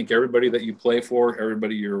 because I think everybody that you play for,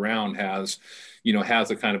 everybody you're around has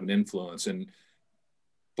a kind of an influence, and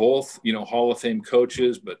both, you know, Hall of Fame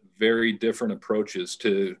coaches, but very different approaches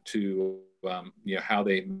to you know, how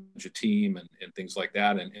they manage a team and things like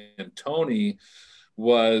that. And Tony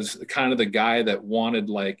was kind of the guy that wanted,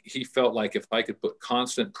 like, he felt like if I could put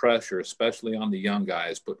constant pressure, especially on the young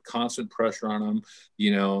guys, put constant pressure on them,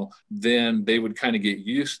 you know, then they would kind of get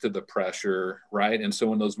used to the pressure, right? And so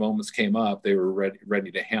when those moments came up, they were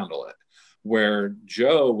ready to handle it. Where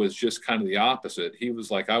Joe was just kind of the opposite. He was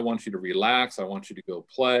like, I want you to relax. I want you to go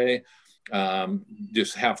play.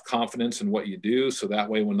 Just have confidence in what you do. So that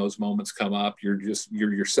way, when those moments come up, you're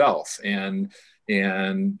yourself. And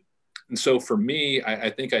so for me, I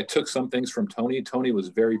think I took some things from Tony. Tony was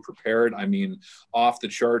very prepared. I mean, off the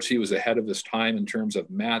charts, he was ahead of his time in terms of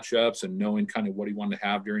matchups and knowing kind of what he wanted to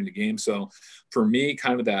have during the game. So for me,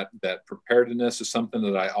 kind of that preparedness is something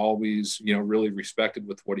that I always, you know, really respected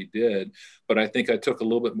with what he did. But I think I took a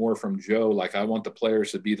little bit more from Joe. Like, I want the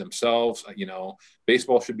players to be themselves. You know,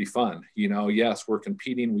 baseball should be fun. You know, yes, we're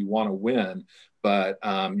competing. We want to win. But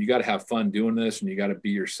you got to have fun doing this, and you got to be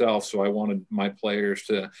yourself. So I wanted my players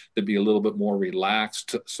to be a little bit more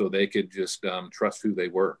relaxed, so they could just trust who they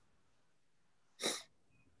were.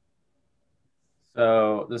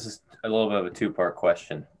 So this is a little bit of a 2-part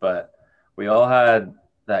question, but we all had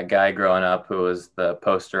that guy growing up who was the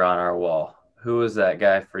poster on our wall. Who was that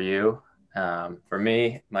guy for you? For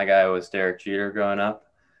me, my guy was Derek Jeter growing up.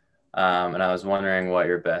 And I was wondering what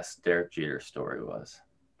your best Derek Jeter story was.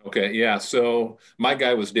 Okay, yeah. So my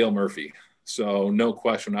guy was Dale Murphy. So no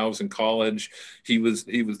question. I was in college. He was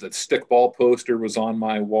that stickball poster was on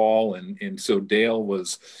my wall, and so Dale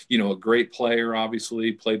was, you know, a great player.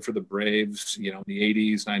 Obviously, played for the Braves, you know, in the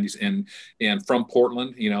 '80s, '90s, and from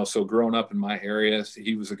Portland. You know, so growing up in my area,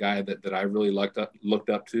 he was a guy that I really looked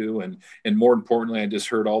up to, and more importantly, I just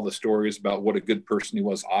heard all the stories about what a good person he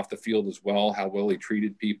was off the field as well, how well he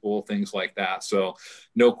treated people, things like that. So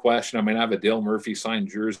no question. I mean, I have a Dale Murphy signed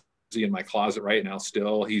jersey in my closet right now.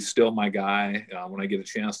 He's still my guy. When I get a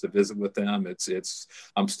chance to visit with him,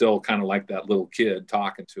 I'm still kind of like that little kid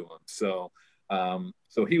talking to him. So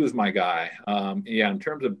he was my guy. Yeah. In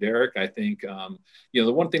terms of Derek, I think, you know,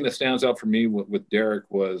 the one thing that stands out for me with Derek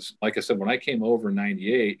was, like I said, when I came over in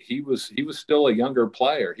 '98, he was still a younger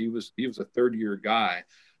player. He was a 3rd-year guy,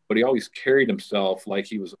 but he always carried himself like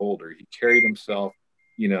he was older. He carried himself,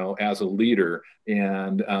 you know, as a leader.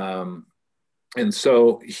 And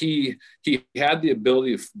so he had the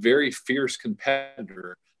ability of very fierce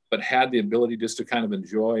competitor, but had the ability just to kind of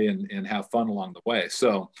enjoy and have fun along the way.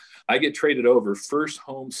 So I get traded over. First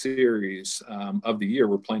home series of the year,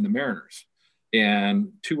 we're playing the Mariners.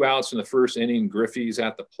 And 2 outs in the first inning, Griffey's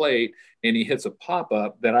at the plate, and he hits a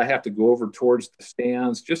pop-up that I have to go over towards the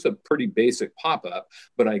stands, just a pretty basic pop-up.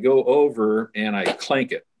 But I go over and I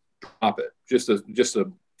clank it, drop it, just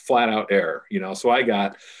a flat-out error, you know. So I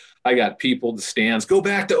got people, the stands, go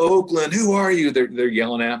back to Oakland. Who are you? They're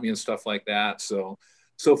yelling at me and stuff like that. So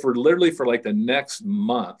for like the next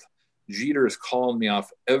month, Jeter is calling me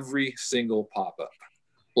off every single pop-up,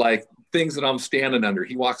 like things that I'm standing under.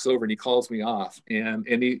 He walks over and he calls me off, and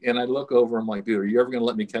I look over. I'm like, dude, are you ever going to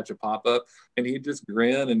let me catch a pop-up? And he just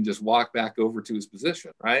grin and just walk back over to his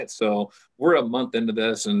position. Right. So we're a month into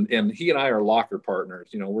this, and he and I are locker partners.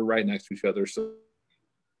 You know, we're right next to each other. So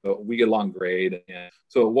we get along great. And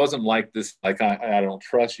so it wasn't like this, like, I don't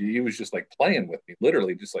trust you. He was just like playing with me,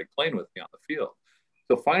 literally just like playing with me on the field.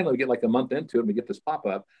 So finally, we get like a month into it, and we get this pop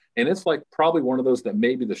up, and it's like probably one of those that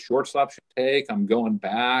maybe the shortstop should take. I'm going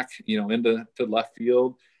back, into left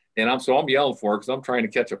field, and I'm yelling for it because I'm trying to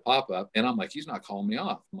catch a pop up, and I'm like, he's not calling me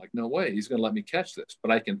off. I'm like, no way, he's going to let me catch this,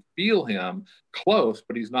 but I can feel him close,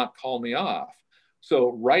 but he's not calling me off.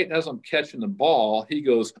 So right as I'm catching the ball, he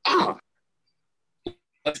goes,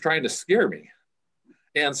 that's trying to scare me.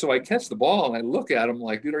 And so I catch the ball and I look at him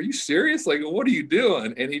like, dude, are you serious? Like, what are you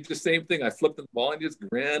doing? And he just same thing. I flipped the ball and he just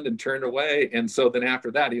grinned and turned away. And so then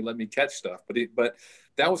after that, he let me catch stuff. But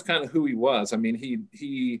that was kind of who he was. I mean,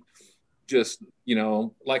 he just,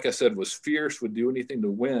 like I said, was fierce, would do anything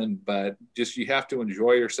to win, but just you have to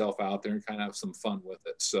enjoy yourself out there and kind of have some fun with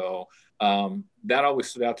it. So that always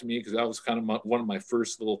stood out to me because that was kind of one of my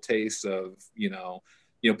first little tastes of,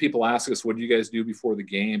 people ask us, what do you guys do before the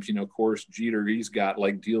games? Of course, Jeter, he's got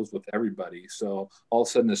like deals with everybody. So all of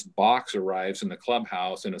a sudden this box arrives in the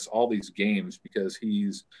clubhouse and it's all these games because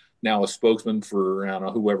he's now a spokesman for, I don't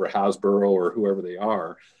know, whoever, Hasbro or whoever they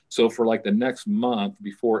are. So for like the next month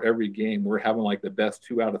before every game, we're having like the best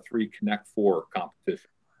 2 out of 3 Connect 4 competition.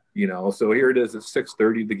 So here it is at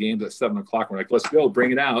 6:30, the game's at 7 o'clock. We're like, let's go,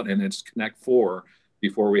 bring it out. And it's Connect 4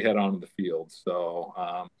 before we head onto the field.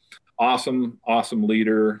 So awesome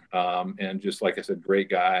leader. And just like I said, great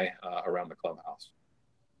guy around the clubhouse.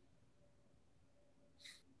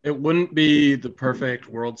 It wouldn't be the perfect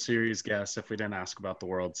World Series guest if we didn't ask about the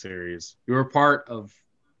World Series. You were part of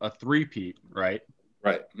a three-peat, right?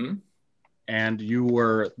 Right. Mm-hmm. And you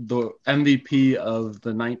were the MVP of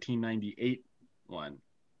the 1998 one.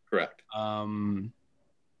 Correct. Can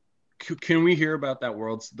we hear about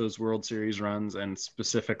those World Series runs and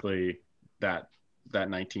specifically that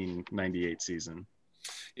 1998 season?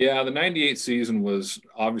 Yeah, the 98 season was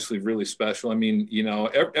obviously really special. I mean,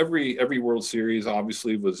 every World Series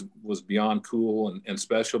obviously was beyond cool and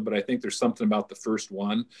special, but I think there's something about the first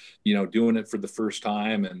one, doing it for the first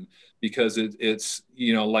time. And because it's,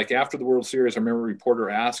 like after the World Series, I remember a reporter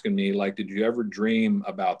asking me, like, did you ever dream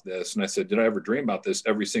about this? And I said, did I ever dream about this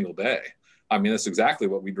every single day? I mean, that's exactly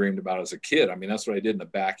what we dreamed about as a kid. I mean, that's what I did in the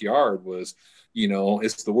backyard was,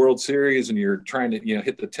 it's the World Series and you're trying to,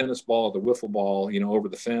 hit the tennis ball or the wiffle ball, over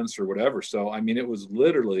the fence or whatever. So, I mean, it was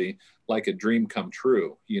literally like a dream come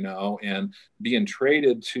true, and being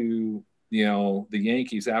traded to, the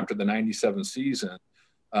Yankees after the 97 season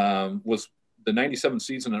was the 97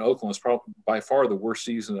 season in Oakland was probably by far the worst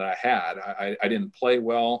season that I had. I didn't play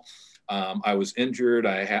well. I was injured.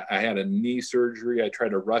 I had a knee surgery. I tried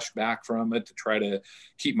to rush back from it to try to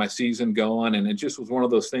keep my season going. And it just was one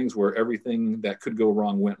of those things where everything that could go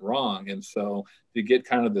wrong went wrong. And so to get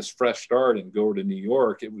kind of this fresh start and go to New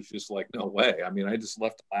York, it was just like, no way. I mean, I just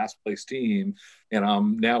left the last place team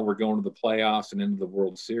and now we're going to the playoffs and into the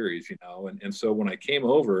World Series, And so when I came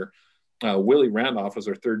over, Willie Randolph was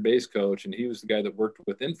our third base coach, and he was the guy that worked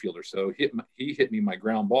with infielders. So he hit me my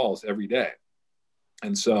ground balls every day.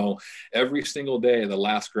 And so every single day, the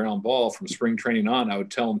last ground ball from spring training on, I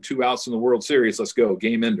would tell him 2 outs in the World Series, let's go,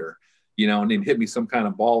 game ender, and he'd hit me some kind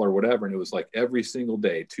of ball or whatever. And it was like every single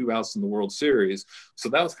day, 2 outs in the World Series. So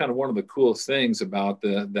that was kind of one of the coolest things about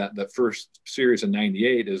that first series in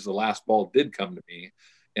 98 is the last ball did come to me.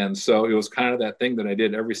 And so it was kind of that thing that I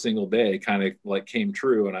did every single day kind of like came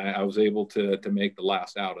true. And I was able to make the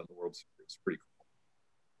last out in the World Series. Pretty cool.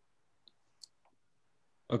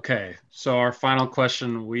 Okay, so our final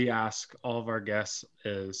question we ask all of our guests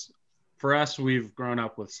is, for us, we've grown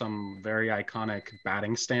up with some very iconic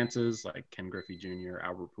batting stances like Ken Griffey Jr.,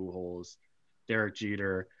 Albert Pujols, Derek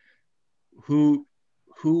Jeter. Who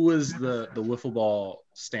was the wiffle ball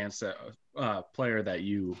stance player that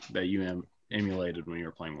you emulated when you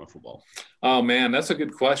were playing wiffle ball? Oh man, that's a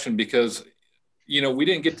good question because we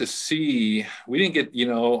didn't get, I'm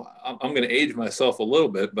going to age myself a little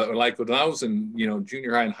bit, but like when I was in,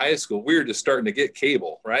 junior high and high school, we were just starting to get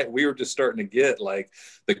cable, right? We were just starting to get like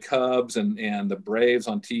the Cubs and the Braves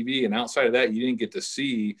on TV. And outside of that, you didn't get to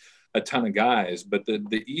see a ton of guys, but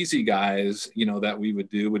the easy guys, that we would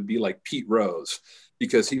do would be like Pete Rose,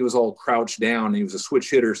 because he was all crouched down. He was a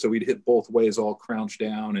switch hitter. So he'd hit both ways, all crouched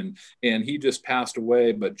down. And he just passed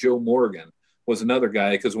away. But Joe Morgan was another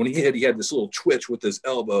guy, because when he hit, he had this little twitch with his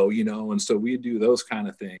elbow, and so we do those kind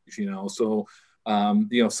of things, so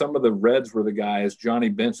some of the Reds were the guys, Johnny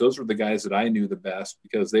Bench, those were the guys that I knew the best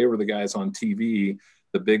because they were the guys on TV,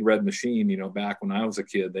 the Big Red Machine, back when I was a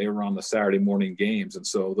kid. They were on the Saturday morning games, and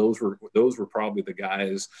so those were probably the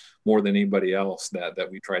guys more than anybody else that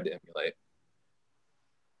we tried to emulate.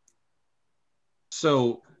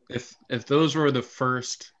 So if those were the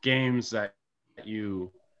first games that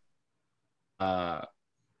you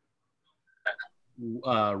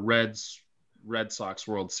Reds Red Sox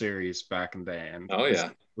World Series back in the day. And Oh yeah.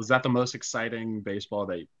 was that the most exciting baseball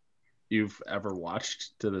that you've ever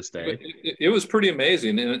watched to this day? It was pretty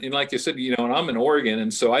amazing. And like you said, and I'm in Oregon,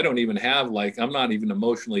 and so I don't even have I'm not even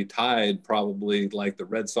emotionally tied probably like the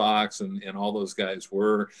Red Sox and all those guys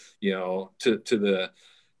were, to the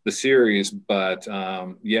series. But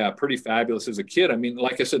yeah, pretty fabulous as a kid. I mean,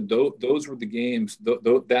 like I said, those were the games,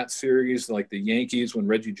 that series, like the Yankees when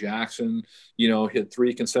Reggie Jackson, hit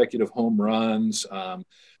 3 consecutive home runs.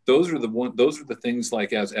 Those are the things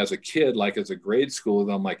like as a kid, like as a grade school,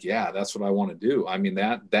 I'm like, yeah, that's what I want to do. I mean,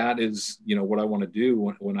 that is, what I want to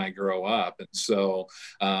do when I grow up. And so,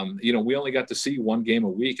 we only got to see 1 game a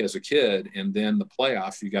week as a kid, and then the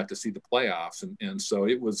playoffs, you got to see the playoffs. And so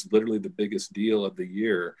it was literally the biggest deal of the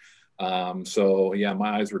year. So yeah,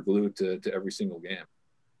 my eyes were glued to every single game.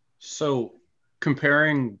 So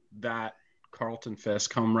comparing that Carlton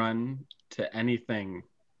Fisk home run to anything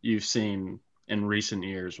you've seen in recent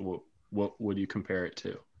years, what would you compare it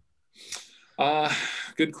to?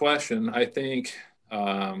 Good question. I think,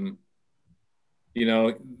 there,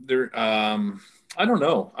 I don't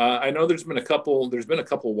know. I know there's been a couple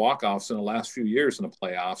walk-offs in the last few years in the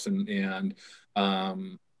playoffs, and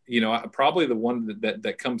probably the one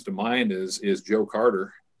that comes to mind is Joe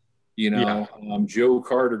Carter. Joe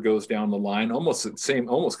Carter goes down the line, almost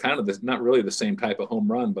kind of not really the same type of home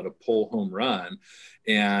run, but a pull home run.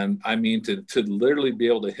 And I mean, to literally be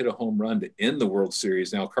able to hit a home run to end the World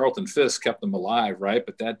Series. Now, Carlton Fisk kept them alive, right?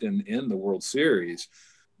 But that didn't end the World Series.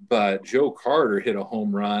 But Joe Carter hit a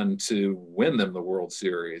home run to win them the World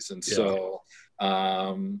Series. And so,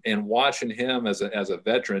 and watching him as a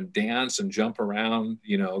veteran dance and jump around,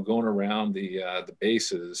 going around the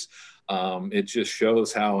bases, it just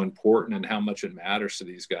shows how important and how much it matters to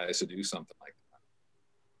these guys to do something like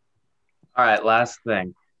that. All right, last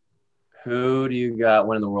thing. Who do you got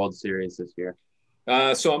winning the World Series this year?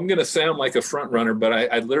 So I'm going to sound like a front runner, but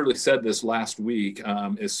I literally said this last week.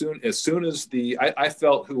 As soon as I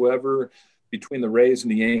felt whoever between the Rays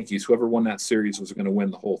and the Yankees, whoever won that series was going to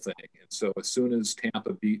win the whole thing. And so as soon as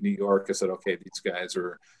Tampa beat New York, I said, okay, these guys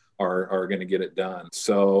are going to get it done.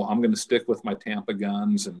 So I'm going to stick with my Tampa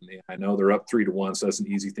Guns, and I know they're up 3-1, so that's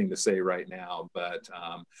an easy thing to say right now. But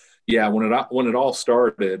yeah, when it all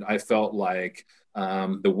started, I felt like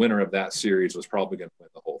the winner of that series was probably going to win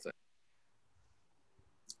the whole thing.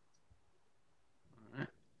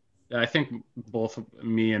 Yeah, I think both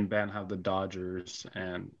me and Ben have the Dodgers,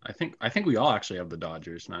 and I think we all actually have the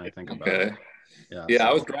Dodgers now I think about it. Yeah, so.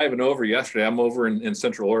 I was driving over yesterday. I'm over in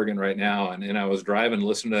Central Oregon right now, and I was driving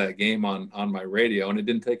listening to that game on my radio, and I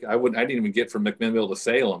didn't even get from McMinnville to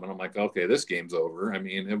Salem, and I'm like, okay, this game's over. I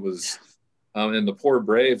mean, it was and the poor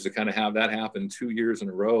Braves to kind of have that happen 2 years in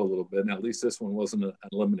a row a little bit, and at least this one wasn't an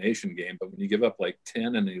elimination game, but when you give up like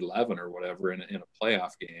 10 and 11 or whatever in a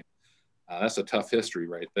playoff game, that's a tough history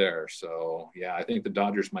right there. So yeah, I think the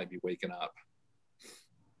Dodgers might be waking up.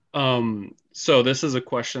 So this is a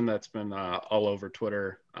question that's been all over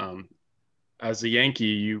Twitter. As a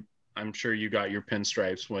Yankee, I'm sure you got your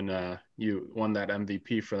pinstripes when you won that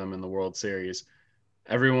MVP for them in the World Series.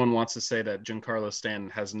 Everyone wants to say that Giancarlo Stanton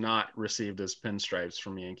has not received his pinstripes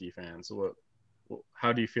from Yankee fans.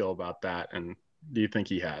 How do you feel about that, and do you think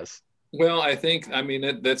he has? Well, I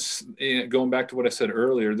mean, that's going back to what I said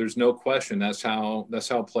earlier. There's no question that's how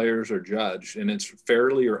players are judged, and it's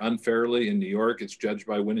fairly or unfairly in New York. It's judged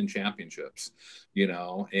by winning championships,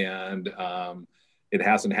 and it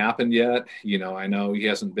hasn't happened yet. I know he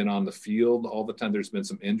hasn't been on the field all the time. There's been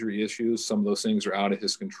some injury issues. Some of those things are out of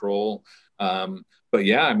his control. But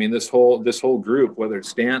yeah, I mean, this whole group, whether it's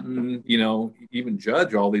Stanton, even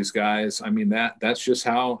Judge, all these guys. I mean, that's just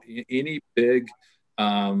how any big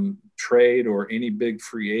trade or any big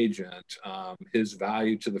free agent, his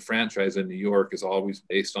value to the franchise in New York is always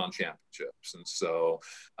based on championships. And so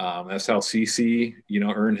that's how CC,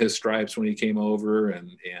 earned his stripes when he came over, and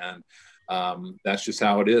that's just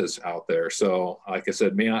how it is out there. So like I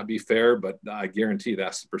said, may not be fair, but I guarantee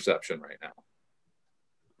that's the perception right now.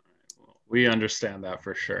 We understand that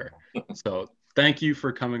for sure. So thank you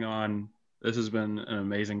for coming on. This has been an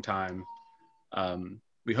amazing time.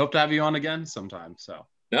 We hope to have you on again sometime. So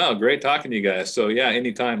no, great talking to you guys. So yeah,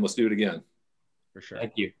 anytime, let's do it again. For sure.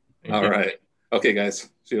 Thank you. All right. Okay, guys.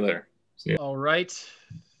 See you later. See you. All right.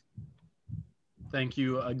 Thank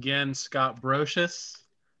you again, Scott Brosius,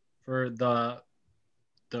 for the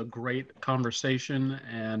great conversation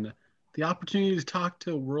and the opportunity to talk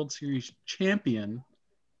to a World Series champion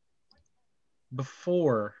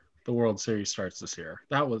before the World Series starts this year.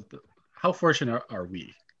 How fortunate are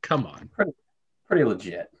we? Come on. Pretty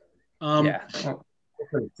legit. Yeah.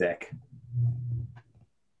 Pretty sick.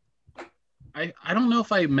 I don't know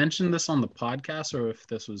if I mentioned this on the podcast or if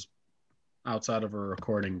this was outside of a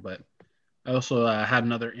recording, but I also had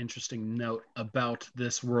another interesting note about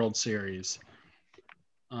this World Series.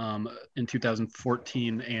 In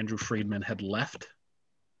 2014, Andrew Friedman had left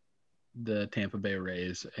the Tampa Bay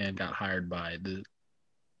Rays and got hired by the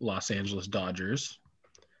Los Angeles Dodgers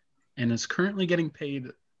and is currently getting paid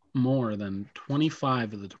more than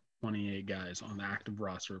 25 of the 28 guys on the active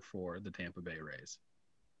roster for the Tampa Bay Rays.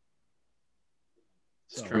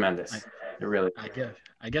 It's tremendous. It really.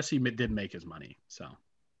 I guess he did make his money. So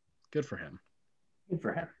good for him. Good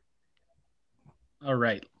for him. All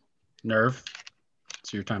right, Nerve.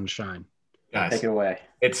 It's your time to shine. Guys, Take it away.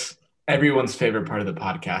 It's everyone's favorite part of the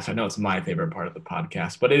podcast. I know it's my favorite part of the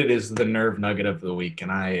podcast, but it is the Nerve Nugget of the week,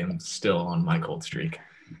 and I am still on my cold streak.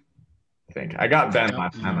 I think I got Ben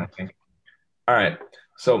last time, I think. All right.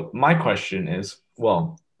 So my question is,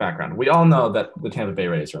 well, background. We all know that the Tampa Bay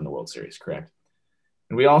Rays are in the World Series, correct?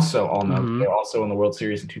 And we also all know that they're also in the World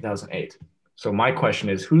Series in 2008. So my question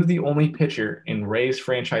is, who's the only pitcher in Rays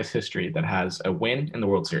franchise history that has a win in the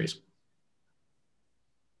World Series?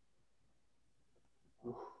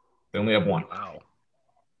 They only have one. Wow.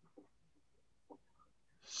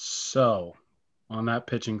 So on that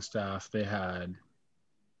pitching staff, they had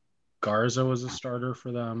Garza was a starter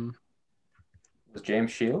for them. Was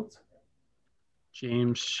James Shields?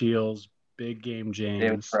 James Shields, big game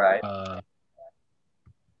James.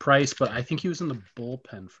 Price, but I think he was in the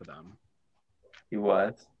bullpen for them. He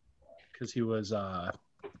was. Because he was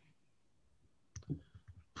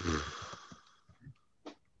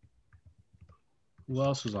who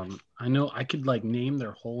else was on? I know I could like name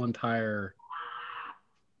their whole entire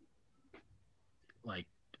like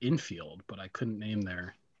infield, but I couldn't name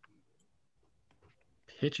their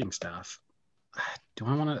pitching staff. Do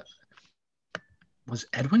I want to? Was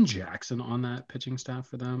Edwin Jackson on that pitching staff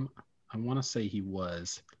for them? I want to say he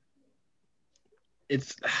was.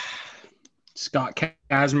 It's Scott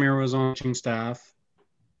Kazmir was on pitching staff.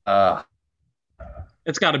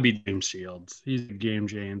 It's got to be James Shields. He's game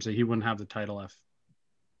James. He wouldn't have the title if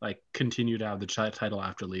continue to have the title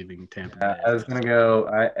after leaving Tampa Bay. I was gonna go.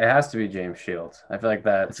 It has to be James Shields. I feel like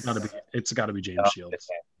it's got to be James Shields.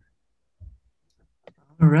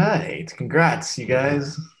 All right, congrats, you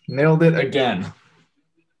guys nailed it again.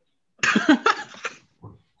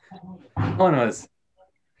 That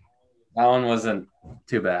one wasn't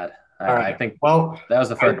too bad. I think. Well, that was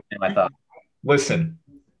the first game I thought. Listen,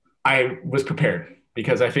 I was prepared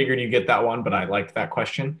because I figured you'd get that one, but I liked that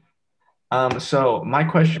question. So my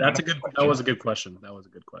question. That was a good question.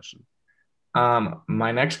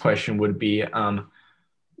 My next question would be,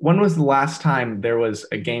 when was the last time there was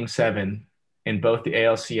a Game 7 in both the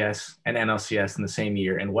ALCS and NLCS in the same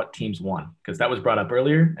year, and what teams won? Because that was brought up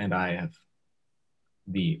earlier, and I have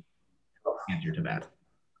the answer to that.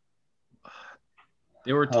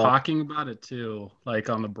 They were talking about it too, like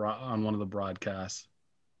on one of the broadcasts.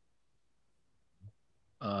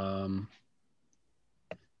 It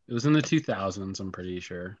was in the 2000s, I'm pretty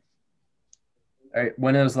sure. All right,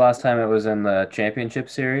 when was the last time it was in the championship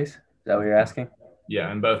series? Is that what you're asking?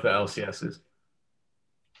 Yeah, in both the LCSs.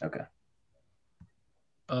 Okay.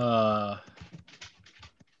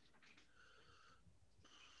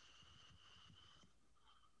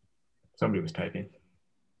 Somebody was typing.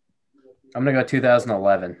 I'm going to go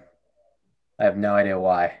 2011. I have no idea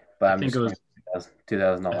why, but I'm just going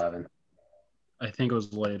 2011. I think it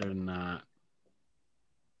was later than that.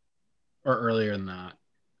 Or earlier than that.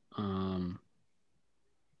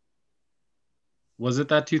 Was it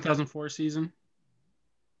that 2004 season?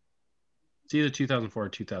 It's either 2004 or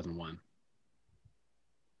 2001.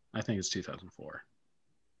 I think it's 2004.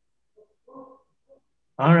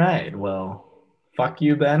 All right. Well, fuck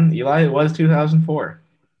you, Ben. Eli, it was 2004.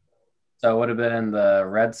 So it would have been the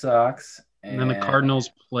Red Sox. And then the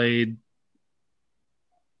Cardinals played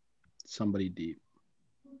somebody deep.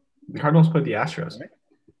 The Cardinals played the Astros. Right?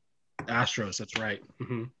 Astros, that's right.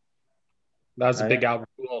 Mm-hmm. That was a big Albert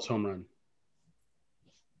Pujols home run.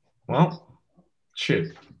 Well,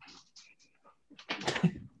 shoot.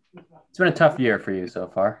 It's been a tough year for you so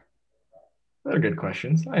far. They're good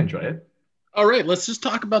questions. I enjoy it. All right, let's just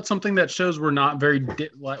talk about something that shows we're not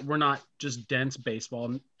we're not just dense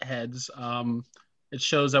baseball heads. It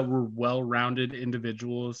shows that we're well-rounded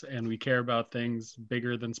individuals and we care about things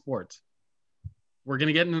bigger than sports. We're going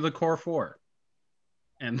to get into the core four.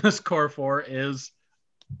 And this core four is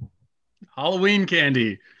Halloween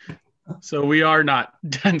candy. So we are not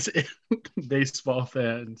dense baseball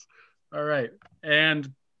fans. All right.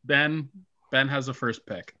 And Ben has the first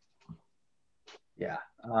pick. Yeah.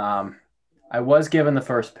 I was given the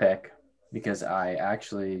first pick because I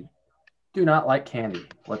actually do not like candy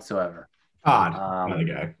whatsoever. Odd. Another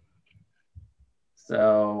guy.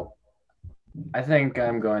 So I think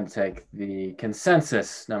I'm going to take the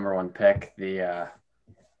consensus number one pick,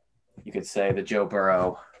 you could say the Joe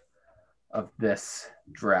Burrow of this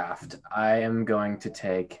draft. I am going to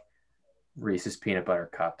take Reese's Peanut Butter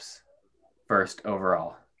Cups first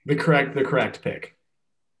overall. The correct pick.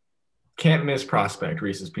 Can't miss prospect,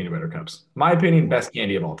 Reese's Peanut Butter Cups. My opinion, best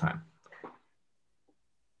candy of all time.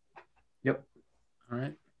 Yep. All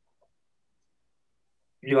right.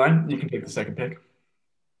 Eli, you can take the second pick.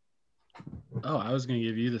 Oh, I was going to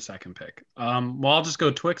give you the second pick. Well, I'll just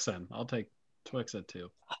go Twix then. I'll take Twix at 2.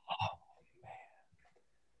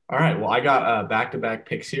 All right. Well, I got back-to-back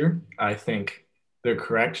picks here. I think the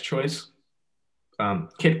correct choice,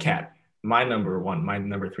 Kit Kat, my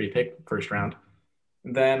number 3 pick, first round.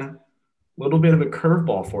 Then a little bit of a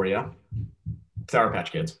curveball for you. Sour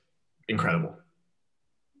Patch Kids. Incredible.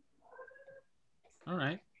 All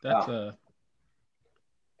right. That's All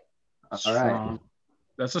strong. right.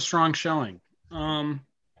 That's a strong showing.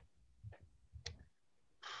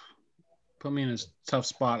 Put me in a tough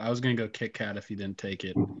spot. I was going to go Kit Kat if you didn't take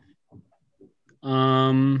it.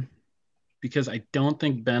 Because I don't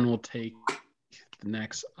think Ben will take the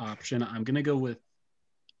next option. I'm going to go with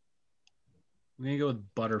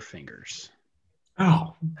Butterfingers.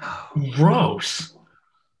 Oh, gross.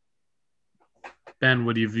 Ben,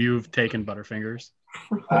 would you've taken Butterfingers?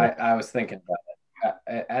 I was thinking about it.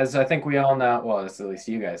 As I think we all know, well, as at least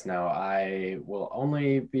you guys know, I will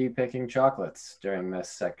only be picking chocolates during this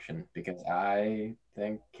section because I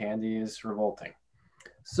think candy is revolting.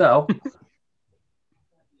 So,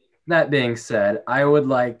 that being said, I would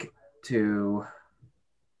like to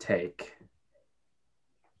take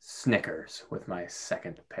Snickers with my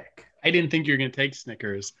second pick. I didn't think you were going to take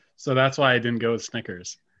Snickers, so that's why I didn't go with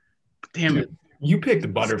Snickers. Damn it. You picked the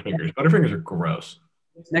Butterfingers. Butterfingers are gross.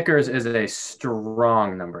 Snickers is a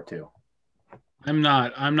strong number 2. I'm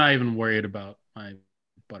not even worried about my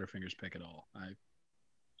Butterfingers pick at all.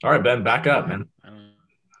 All right, Ben, back up, man. I don't.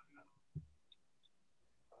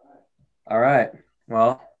 All right.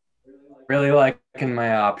 Well, really liking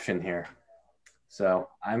my option here. So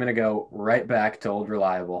I'm going to go right back to old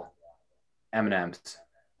reliable M&M's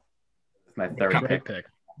with my third Great pick.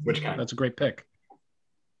 Which kind? That's a great pick.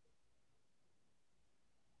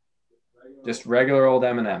 Just regular old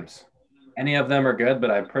M&Ms. Any of them are good, but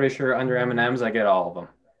I'm pretty sure under M&Ms I get all of them.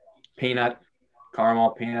 Peanut, caramel,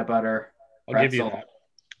 peanut butter, I'll give you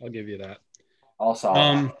that. All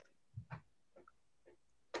solid.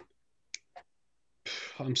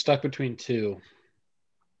 I'm stuck between 2.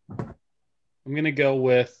 I'm going to go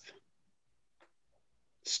with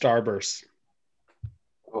Starburst.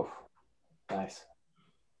 Oh, nice.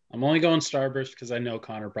 I'm only going Starburst because I know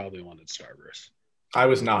Connor probably wanted Starburst. I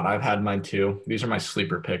was not. I've had mine too. These are my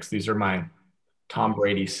sleeper picks. These are my Tom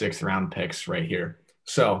Brady 6th round picks right here.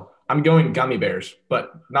 So I'm going gummy bears,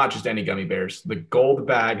 but not just any gummy bears. The gold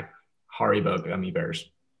bag Haribo gummy bears.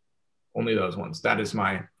 Only those ones. That is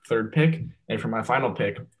my third pick. And for my final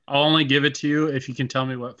pick, I'll only give it to you if you can tell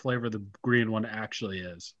me what flavor the green one actually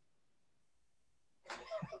is.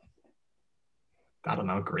 I don't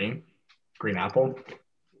know, green apple.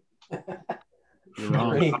 You're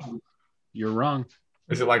wrong. You're wrong.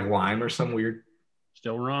 Is it like lime or some weird?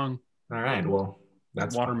 Still wrong. All right. Well,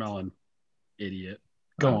 that's watermelon. Idiot.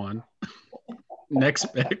 Go on.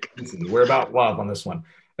 Next pick. We're about love on this one.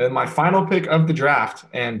 And my final pick of the draft,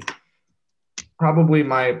 and probably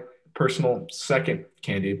my personal second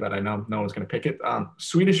candy, but I know no one's going to pick it.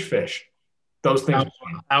 Swedish fish. Those things.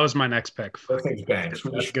 That was my next pick. Those things bang.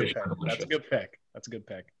 That's a good pick. That's a good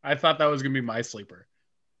pick. I thought that was going to be my sleeper.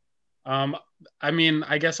 I mean,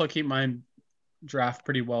 I guess I'll keep my draft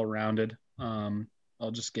pretty well rounded.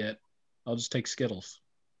 I'll just take Skittles.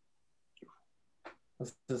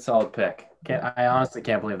 That's a solid pick. I honestly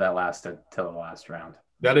can't believe that lasted till the last round.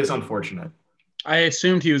 That is unfortunate. I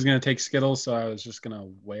assumed he was going to take Skittles, so I was just going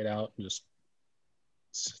to wait out and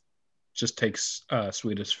just take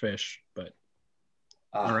Swedish fish. But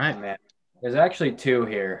all right, man. There's actually 2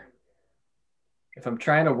 here. If I'm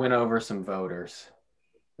trying to win over some voters,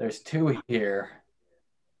 there's 2 here.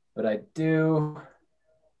 But I do.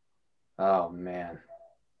 Oh man.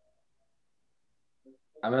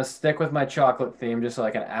 I'm going to stick with my chocolate theme just so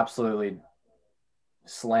I can absolutely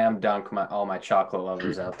slam dunk all my chocolate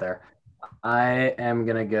lovers out there. I am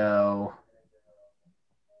going to go.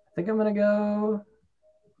 I think I'm going to go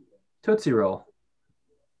Tootsie Roll.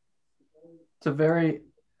 I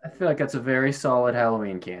feel like that's a very solid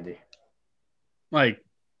Halloween candy. Like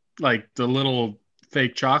the little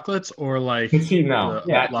fake chocolates or like Tootsie, no. the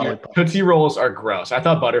Yeah, lollipops? Tootsie Rolls are gross. I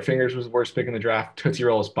thought Butterfingers was the worst pick in the draft. Tootsie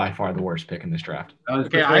Roll is by far the worst pick in this draft. I was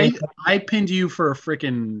Okay, between, I pinned you for a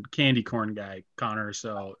freaking candy corn guy, Connor.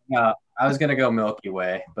 So I was gonna go Milky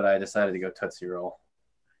Way, but I decided to go Tootsie Roll.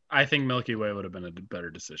 I think Milky Way would have been a better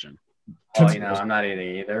decision. Well, Tootsie Rolls. I'm not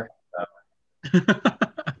eating either.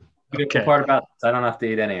 Okay. The part about this, I don't have to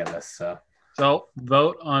eat any of this. So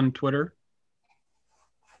vote on Twitter.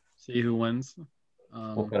 See who wins.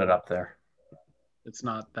 We'll put it up there. It's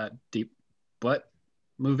not that deep, but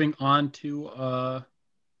moving on to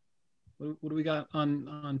what do we got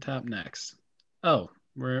on tap next? Oh,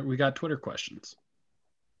 we got Twitter questions.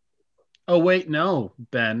 Oh wait, no,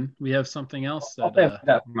 Ben, we have something else I'll save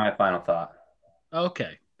that for my final thought.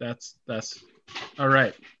 Okay, that's all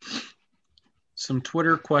right. Some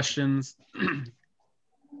Twitter questions.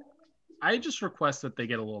 I just request that they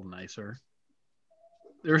get a little nicer.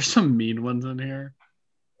 There are some mean ones in here.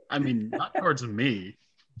 I mean, not towards me,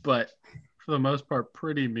 but for the most part,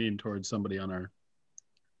 pretty mean towards somebody on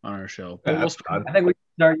our show. But we'll start. I think we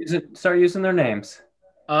start using their names.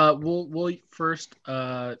 We'll first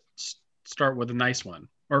start with a nice one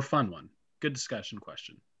or fun one. Good discussion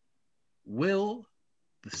question. Will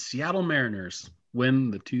the Seattle Mariners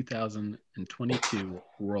win the 2022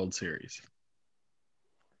 World Series?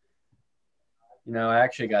 I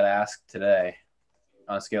actually got asked today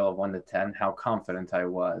on a scale of 1 to 10 how confident I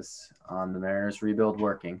was on the Mariners rebuild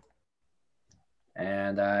working.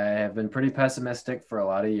 And I have been pretty pessimistic for a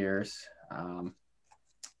lot of years.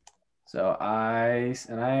 So I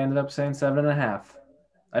ended up saying 7.5.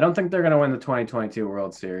 I don't think they're going to win the 2022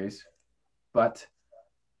 World Series, but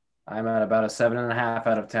I'm at about a 7.5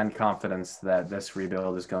 out of 10 confidence that this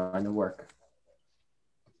rebuild is going to work.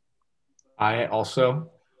 I'm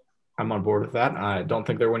on board with that. I don't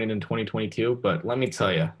think they're winning in 2022, but let me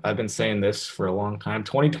tell you, I've been saying this for a long time.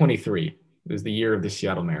 2023 is the year of the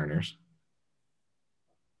Seattle Mariners.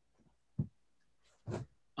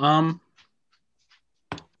 I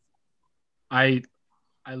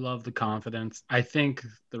love the confidence. I think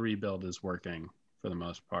the rebuild is working for the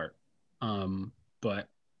most part. But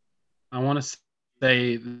I want to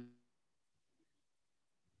say the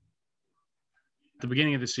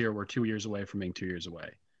beginning of this year, we're 2 years away from being 2 years away.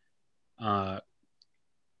 I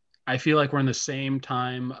feel like we're in the same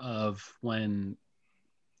time of when,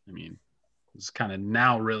 it's kind of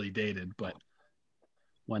now really dated, but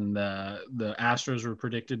when the Astros were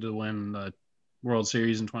predicted to win the World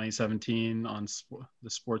Series in 2017 on the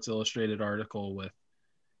Sports Illustrated article with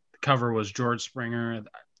the cover was George Springer.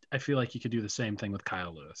 I feel like you could do the same thing with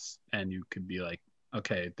Kyle Lewis, and you could be like,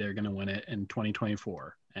 okay, they're going to win it in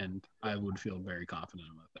 2024, and I would feel very confident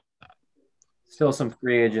about that. Still some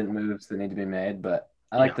free agent moves that need to be made, but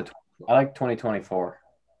I like 2024.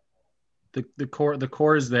 The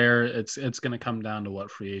core is there. It's going to come down to what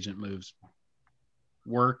free agent moves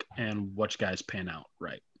work and which guys pan out,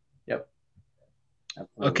 right? Yep.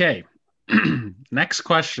 Absolutely. Okay. Next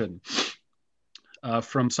question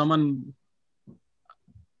from someone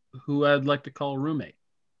who I'd like to call a roommate.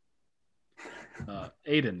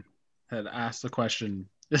 Aiden had asked the question,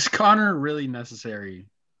 is Connor really necessary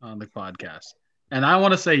on the podcast? And I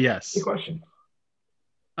want to say yes. Good question.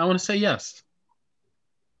 I want to say yes.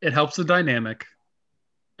 It helps the dynamic.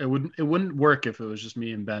 It wouldn't work if it was just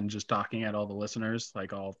me and Ben just talking at all the listeners,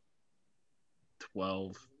 like all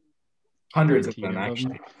 12. Hundreds of them,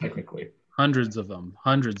 actually, technically. Hundreds of them.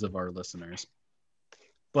 Hundreds of our listeners.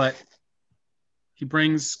 But he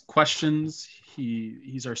brings questions.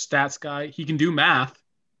 He's our stats guy. He can do math.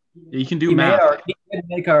 He can do math. He did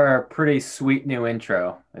make our pretty sweet new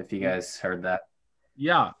intro, if you guys heard that.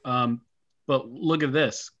 Yeah. But look at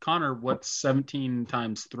this. Connor, what's 17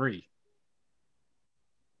 times 3?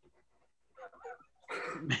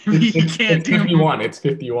 Maybe he can't do 51. It's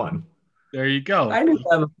 51. There you go. I knew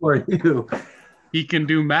that before you. He can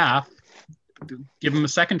do math. Give him a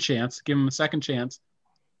second chance.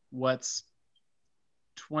 What's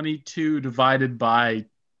 22 divided by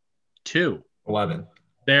 2? 11.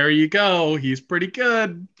 There you go. He's pretty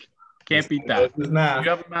good. Can't beat that. This is math.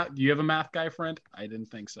 Do you have a math guy friend? I didn't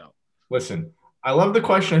think so. Listen, I love the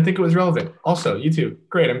question. I think it was relevant. Also, you two,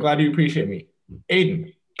 great. I'm glad you appreciate me.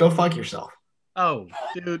 Aiden, go fuck yourself. Oh,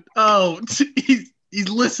 dude. Oh, he's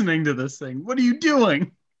listening to this thing. What are you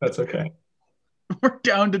doing? That's okay. We're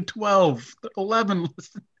down to 12, 11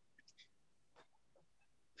 listeners.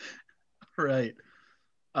 Right.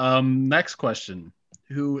 Next question.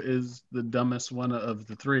 Who is the dumbest one of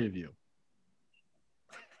the three of you?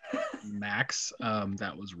 Max.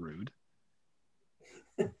 That was rude.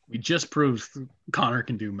 We just proved Connor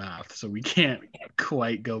can do math, so we can't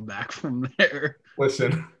quite go back from there.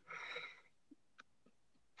 Listen,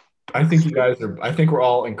 I think I think we're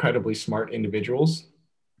all incredibly smart individuals,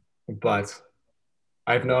 but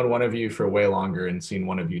I've known one of you for way longer and seen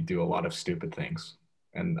one of you do a lot of stupid things.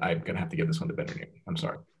 And I'm going to have to give this one to Ben Renier. I'm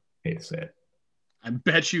sorry. Hate to say it. I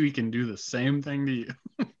bet you he can do the same thing to you.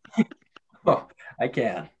 Oh, I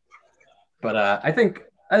can. But I think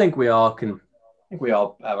we all can. I think we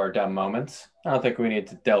all have our dumb moments. I don't think we need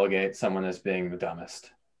to delegate someone as being the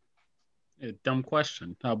dumbest. Dumb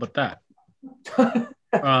question. How about that?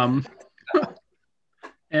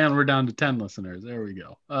 And we're down to 10 listeners. There we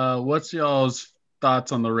go. What's y'all's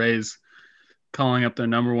thoughts on the Rays calling up their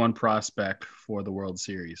number one prospect for the World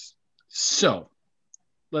Series? So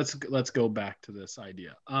let's go back to this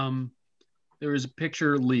idea. There was a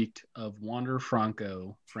picture leaked of Wander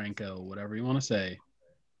Franco, whatever you want to say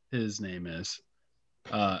his name is,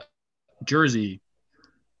 jersey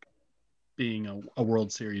being a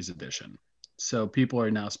World Series edition. So people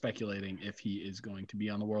are now speculating if he is going to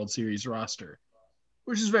be on the World Series roster,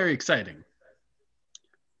 which is very exciting.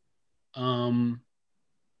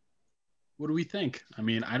 What do we think? I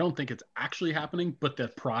mean, I don't think it's actually happening, but the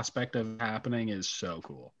prospect of it happening is so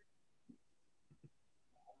cool.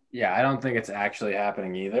 Yeah, I don't think it's actually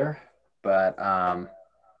happening either, but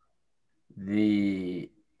the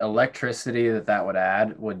electricity that would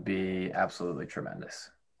add would be absolutely tremendous.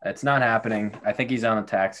 It's not happening. I think he's on the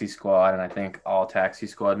taxi squad, and I think all taxi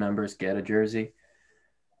squad members get a jersey.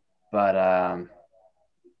 But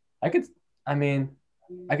I could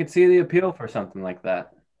see the appeal for something like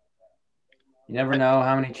that. You never know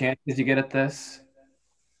how many chances you get at this.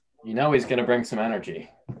 You know he's going to bring some energy.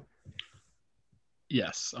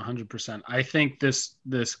 Yes, 100%. I think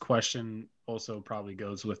this question also probably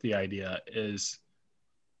goes with the idea is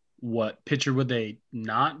what pitcher would they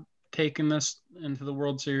not take in this into the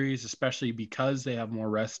World Series, especially because they have more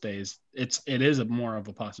rest days. It is more of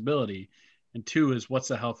a possibility. And two is what's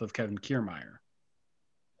the health of Kevin Kiermaier?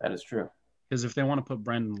 That is true. Because if they want to put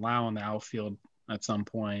Brendan Lau in the outfield at some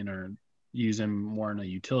point or use him more in a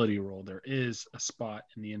utility role, there is a spot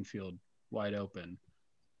in the infield wide open.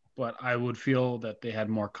 But I would feel that they had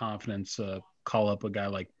more confidence to call up a guy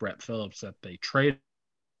like Brett Phillips that they traded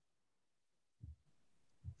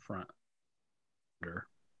front.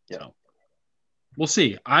 Yeah. So we'll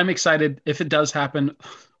see. I'm excited. If it does happen,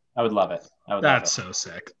 I would love it. That's so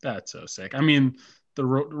sick. That's so sick. I mean, the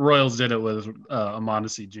Royals did it with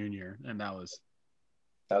Mondesi Jr., and that was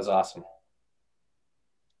awesome.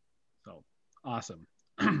 So awesome.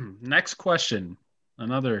 Next question.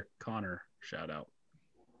 Another Connor shout out.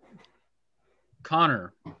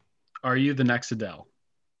 Connor, are you the next Adele?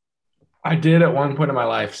 I did at one point in my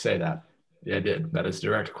life say that. Yeah, I did. That is a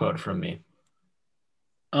direct quote from me.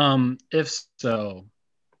 If so,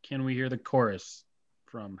 can we hear the chorus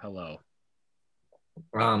from Hello?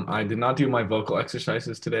 I did not do my vocal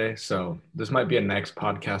exercises today, so this might be a next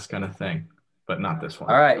podcast kind of thing, but not this one.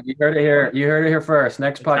 All right, you heard it here. You heard it here first.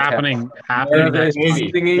 Next podcast. Happening next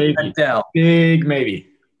maybe. Adele. Big maybe.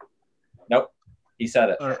 Nope. He said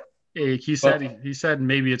it. He said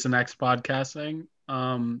maybe it's a next podcast thing.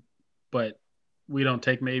 But we don't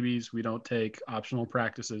take maybes. We don't take optional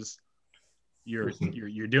practices. You're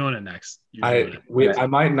doing it next. I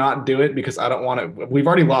might not do it because I don't want to. We've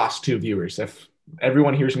already lost 2 viewers. If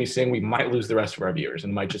everyone hears me sing, we might lose the rest of our viewers,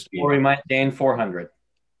 and might just be. Or we might gain 400.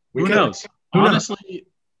 Who knows? Honestly,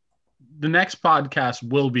 the next podcast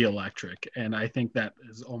will be electric, and I think that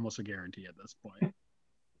is almost a guarantee at this point.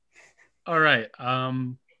 All right.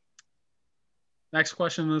 Next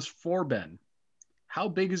question is for Ben. How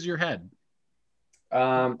big is your head?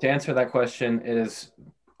 To answer that question, it is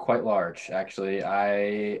quite large, actually.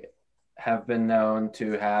 I have been known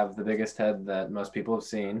to have the biggest head that most people have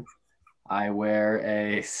seen. I wear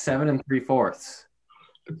a 7 3/4.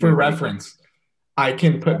 For reference, I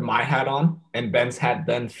can put my hat on, and Ben's hat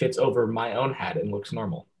then fits over my own hat and looks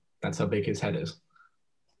normal. That's how big his head is.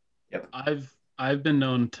 Yep. I've been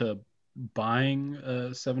known to buying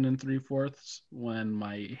a 7 3/4 when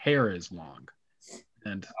my hair is long.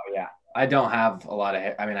 And oh yeah, I don't have a lot of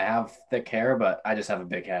hair. I mean, I have thick hair, but I just have a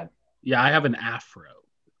big head. Yeah, I have an afro.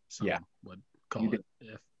 Yeah, would call it.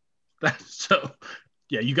 If that's so.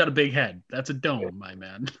 Yeah, you got a big head. That's a dome, my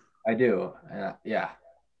man. I do. Yeah.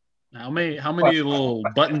 How many little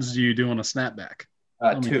buttons do you do on a snapback?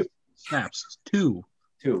 2 snaps. 2.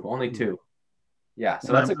 Only 2. Yeah.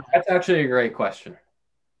 So that's actually a great question.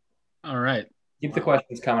 All right. Keep the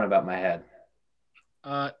questions coming about my head.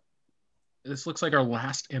 This looks like our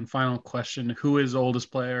last and final question. Who is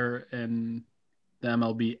oldest player in the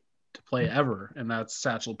MLB to play ever, and that's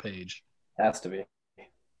Satchel Paige. Has to be.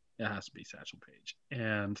 It has to be Satchel Paige.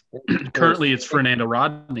 And currently it's Fernando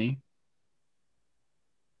Rodney.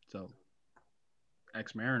 So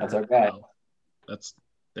ex-Mariner. That's our guy.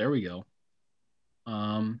 There we go.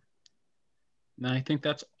 Now I think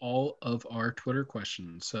that's all of our Twitter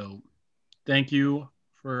questions. So thank you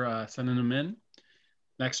for sending them in.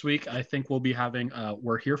 Next week, I think we'll be having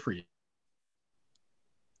We're Here For You.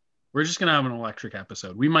 We're just going to have an electric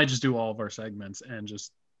episode. We might just do all of our segments and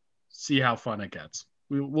just see how fun it gets.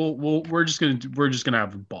 We're just going to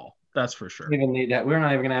have a ball. That's for sure. We even need that. We're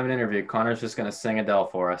not even going to have an interview. Connor's just going to sing Adele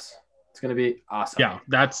for us. It's going to be awesome.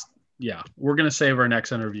 Yeah, we're going to save our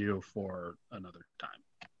next interview for another time.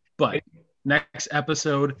 But next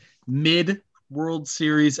episode, mid-World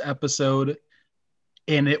Series episode,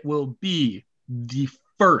 and it will be the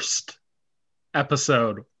first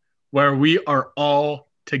episode where we are all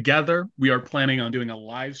together. We are planning on doing a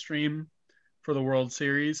live stream for the World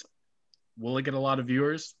Series. Will it get a lot of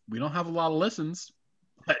viewers? We don't have a lot of listens,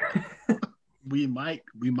 but we might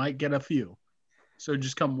get a few. So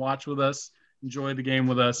just come watch with us, enjoy the game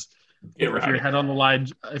with us. If you're ahead on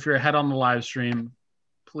the live stream,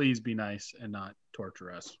 please be nice and not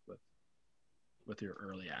torture us with your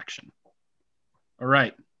early action. All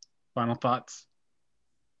right. Final thoughts?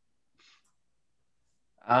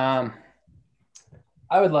 I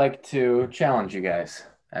would like to challenge you guys,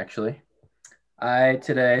 actually. I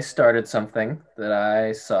today started something that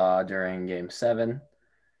I saw during Game 7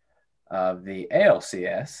 of the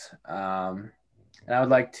ALCS. And I would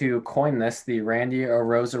like to coin this the Randy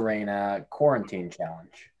Arozarena Quarantine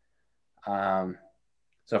Challenge.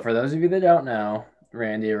 So for those of you that don't know,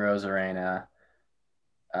 Randy Arozarena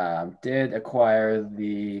did acquire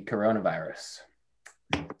the coronavirus.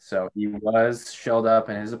 So he was shelled up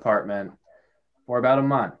in his apartment for about a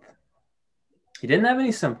month. He didn't have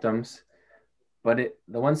any symptoms, but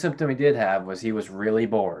the one symptom he did have was he was really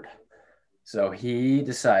bored. So he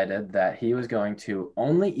decided that he was going to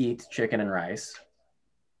only eat chicken and rice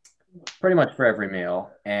pretty much for every meal,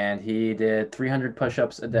 and he did 300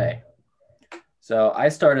 push-ups a day. So I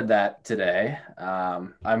started that today.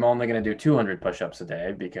 I'm only going to do 200 push-ups a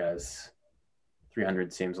day because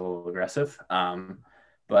 300 seems a little aggressive.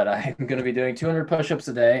 But I'm going to be doing 200 push-ups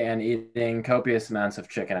a day and eating copious amounts of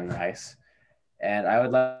chicken and rice. And I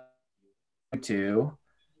would like to,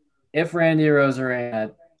 if Randy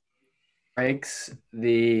Arozarena breaks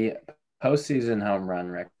the postseason home run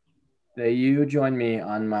record, that you join me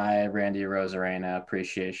on my Randy Arozarena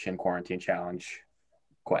Appreciation Quarantine Challenge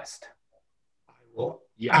quest. I will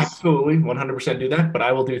absolutely 100% do that, but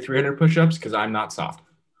I will do 300 push-ups because I'm not soft.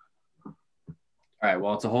 All right,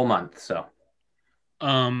 well, it's a whole month, so.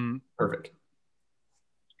 Perfect.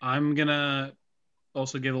 I'm going to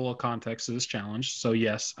also give a little context to this challenge. So,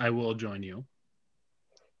 yes, I will join you.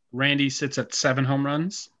 Randy sits at 7 home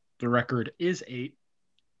runs. The record is 8.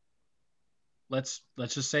 Let's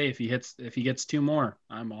just say if he gets 2 more,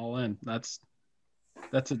 I'm all in. That's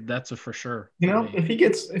a for sure. You know, if he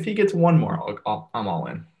gets 1 more, I'm all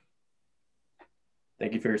in.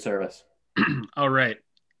 Thank you for your service. All right.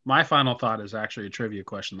 My final thought is actually a trivia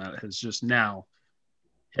question that has just now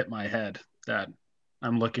hit my head that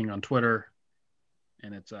I'm looking on Twitter,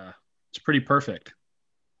 and it's pretty perfect.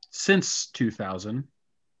 Since 2000,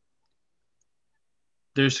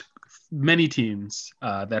 there's many teams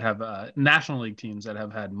that have National League teams that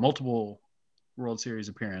have had multiple World Series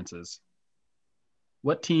appearances.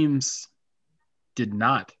 What teams did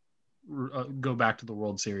not go back to the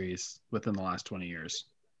World Series within the last 20 years?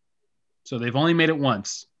 So they've only made it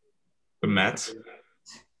once. The Mets.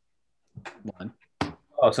 1.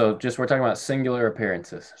 Oh, so just we're talking about singular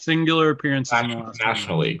appearances. Singular appearances in the last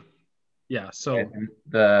National League. Yeah, so and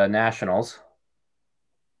the Nationals.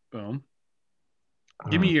 Boom.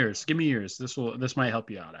 Give me years. This might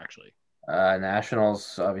help you out actually.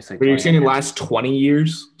 Nationals, obviously. Are you saying in the last 20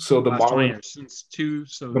 years? So the last Marlins. 20 years, since 2.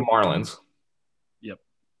 So the Marlins. Yep.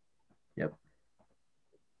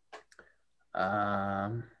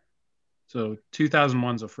 So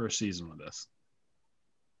 2001's the first season with this.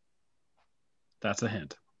 That's a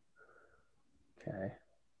hint. Okay.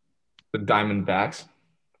 The Diamondbacks.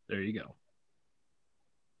 There you go.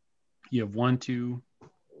 You have 1, 2,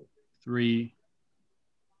 3,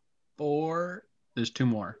 4. There's 2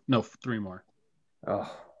 more. No, 3 more.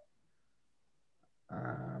 Oh.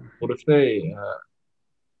 What if they?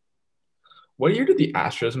 What year did the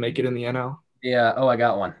Astros make it in the NL? Yeah. Oh, I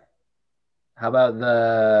got one. How about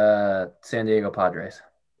the San Diego Padres?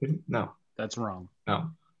 No, That's wrong. no.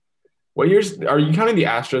 What years are you counting the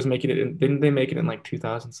Astros making it in? Didn't they make it in like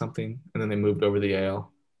 2000 something, and then they moved over the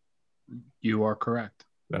AL? You are correct.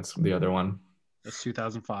 That's the other one. That's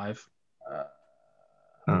 2005.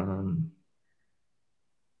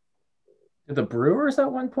 Did the Brewers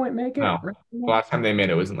at one point make it? No. The last time they made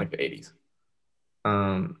it was in like the 80s.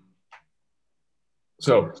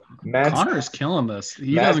 So Mets. Connor's killing this.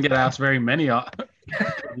 He Mets- doesn't get asked very many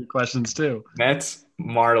questions too. Mets,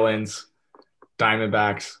 Marlins,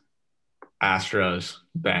 Diamondbacks, Astros.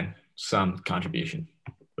 Ben, some contribution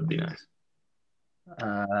would be nice.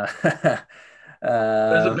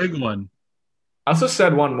 There's a big one. I also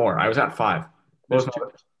said one more. I was at 5.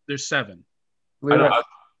 There's 7. We're at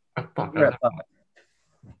Fuck.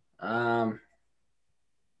 5.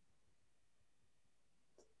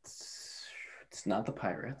 It's not the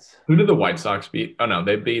Pirates. Who did the White Sox beat? Oh no,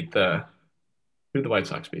 they beat the. Who did the White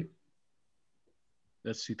Sox beat?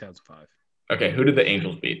 That's 2005. Okay, who did the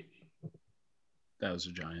Angels beat? That was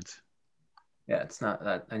the Giants. Yeah, it's not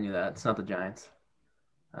that. I knew that. It's not the Giants.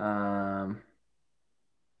 The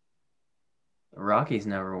Rockies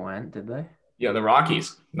never went, did they? Yeah, the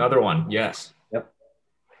Rockies. Another one. Yes. Yep.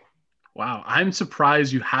 Wow, I'm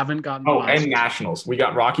surprised you haven't gotten. Oh, and Nationals. We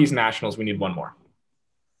got Rockies, Nationals. We need one more.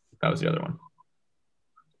 That was the other one.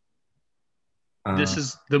 This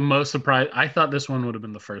is the most surprised. I thought this one would have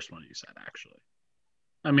been the first one you said, actually.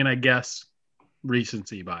 I mean, I guess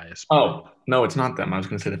recency bias. Oh, no, it's not them. I was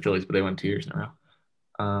going to say the Phillies, but they won 2 years in a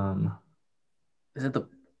row. Is it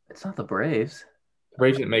it's not the Braves. The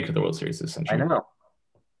Braves didn't make it to the World Series this century. I know.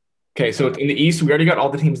 Okay, so in the East, we already got all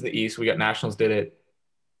the teams in the East. We got Nationals did it.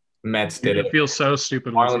 Mets did it. It feels so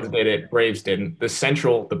stupid. Marlins did it. Braves didn't. The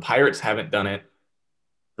Central, the Pirates haven't done it.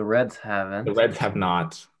 The Reds haven't. The Reds have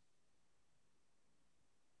not.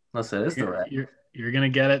 Unless it is the Reds. You're going to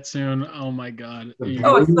get it soon. Oh, my God.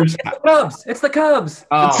 Oh, it's the Cubs. It's the Cubs.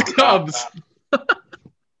 Oh, it's the Cubs.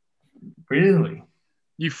 Really?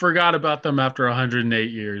 You forgot about them after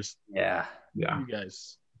 108 years. Yeah. You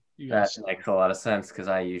guys. That makes a lot of sense because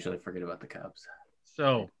I usually forget about the Cubs.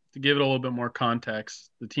 So, to give it a little bit more context,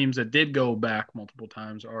 the teams that did go back multiple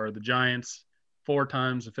times are the Giants 4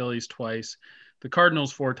 times, the Phillies twice, the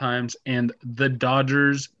Cardinals 4 times, and the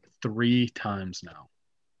Dodgers 3 times now.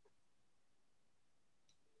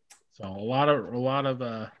 So a lot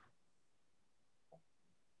of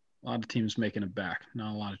teams making it back.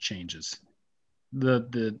 Not a lot of changes.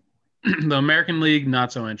 The the American League,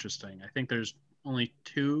 not so interesting. I think there's only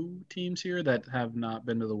 2 teams here that have not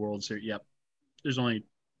been to the World Series. Yep. There's only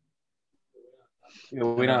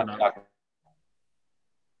we don't talk.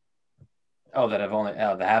 Oh, that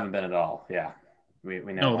haven't been at all. Yeah. We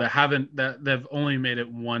know. No, they've only made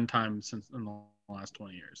it 1 time since in the last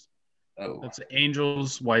 20 years. Oh. That's the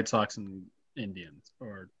Angels, White Sox, and Indians,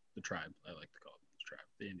 or the Tribe. I like to call it the Tribe,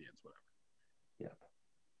 the Indians, whatever. Yeah.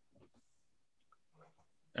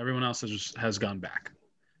 Everyone else has gone back.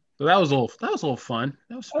 So that was a little fun.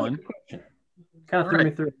 That was fun. Kind of threw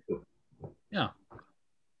me through. Yeah.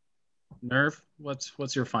 Nerve,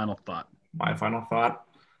 what's your final thought? My final thought.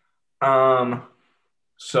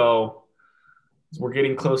 So we're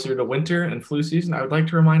getting closer to winter and flu season. I would like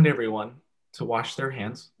to remind everyone to wash their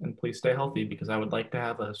hands and please stay healthy because I would like to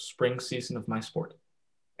have a spring season of my sport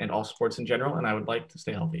and all sports in general, and I would like to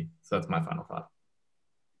stay healthy. So that's my final thought.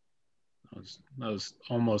 That was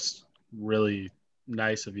almost really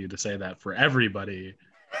nice of you to say that for everybody.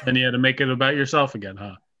 Then you had to make it about yourself again,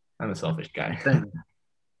 huh? I'm a selfish guy.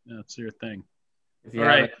 That's your thing. If you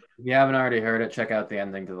haven't already heard it, check out the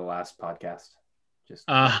ending to the last podcast. Just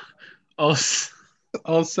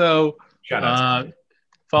also shout out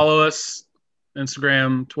follow us,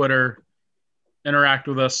 Instagram, Twitter, interact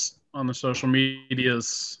with us on the social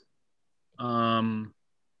medias.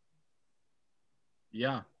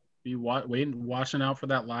 Be watching out for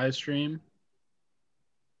that live stream.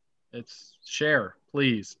 It's share,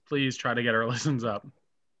 please try to get our listens up,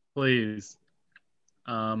 please.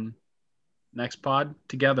 Next pod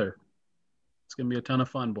together. It's gonna be a ton of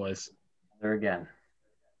fun, boys. There again.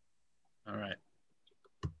 All right.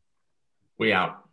 We out.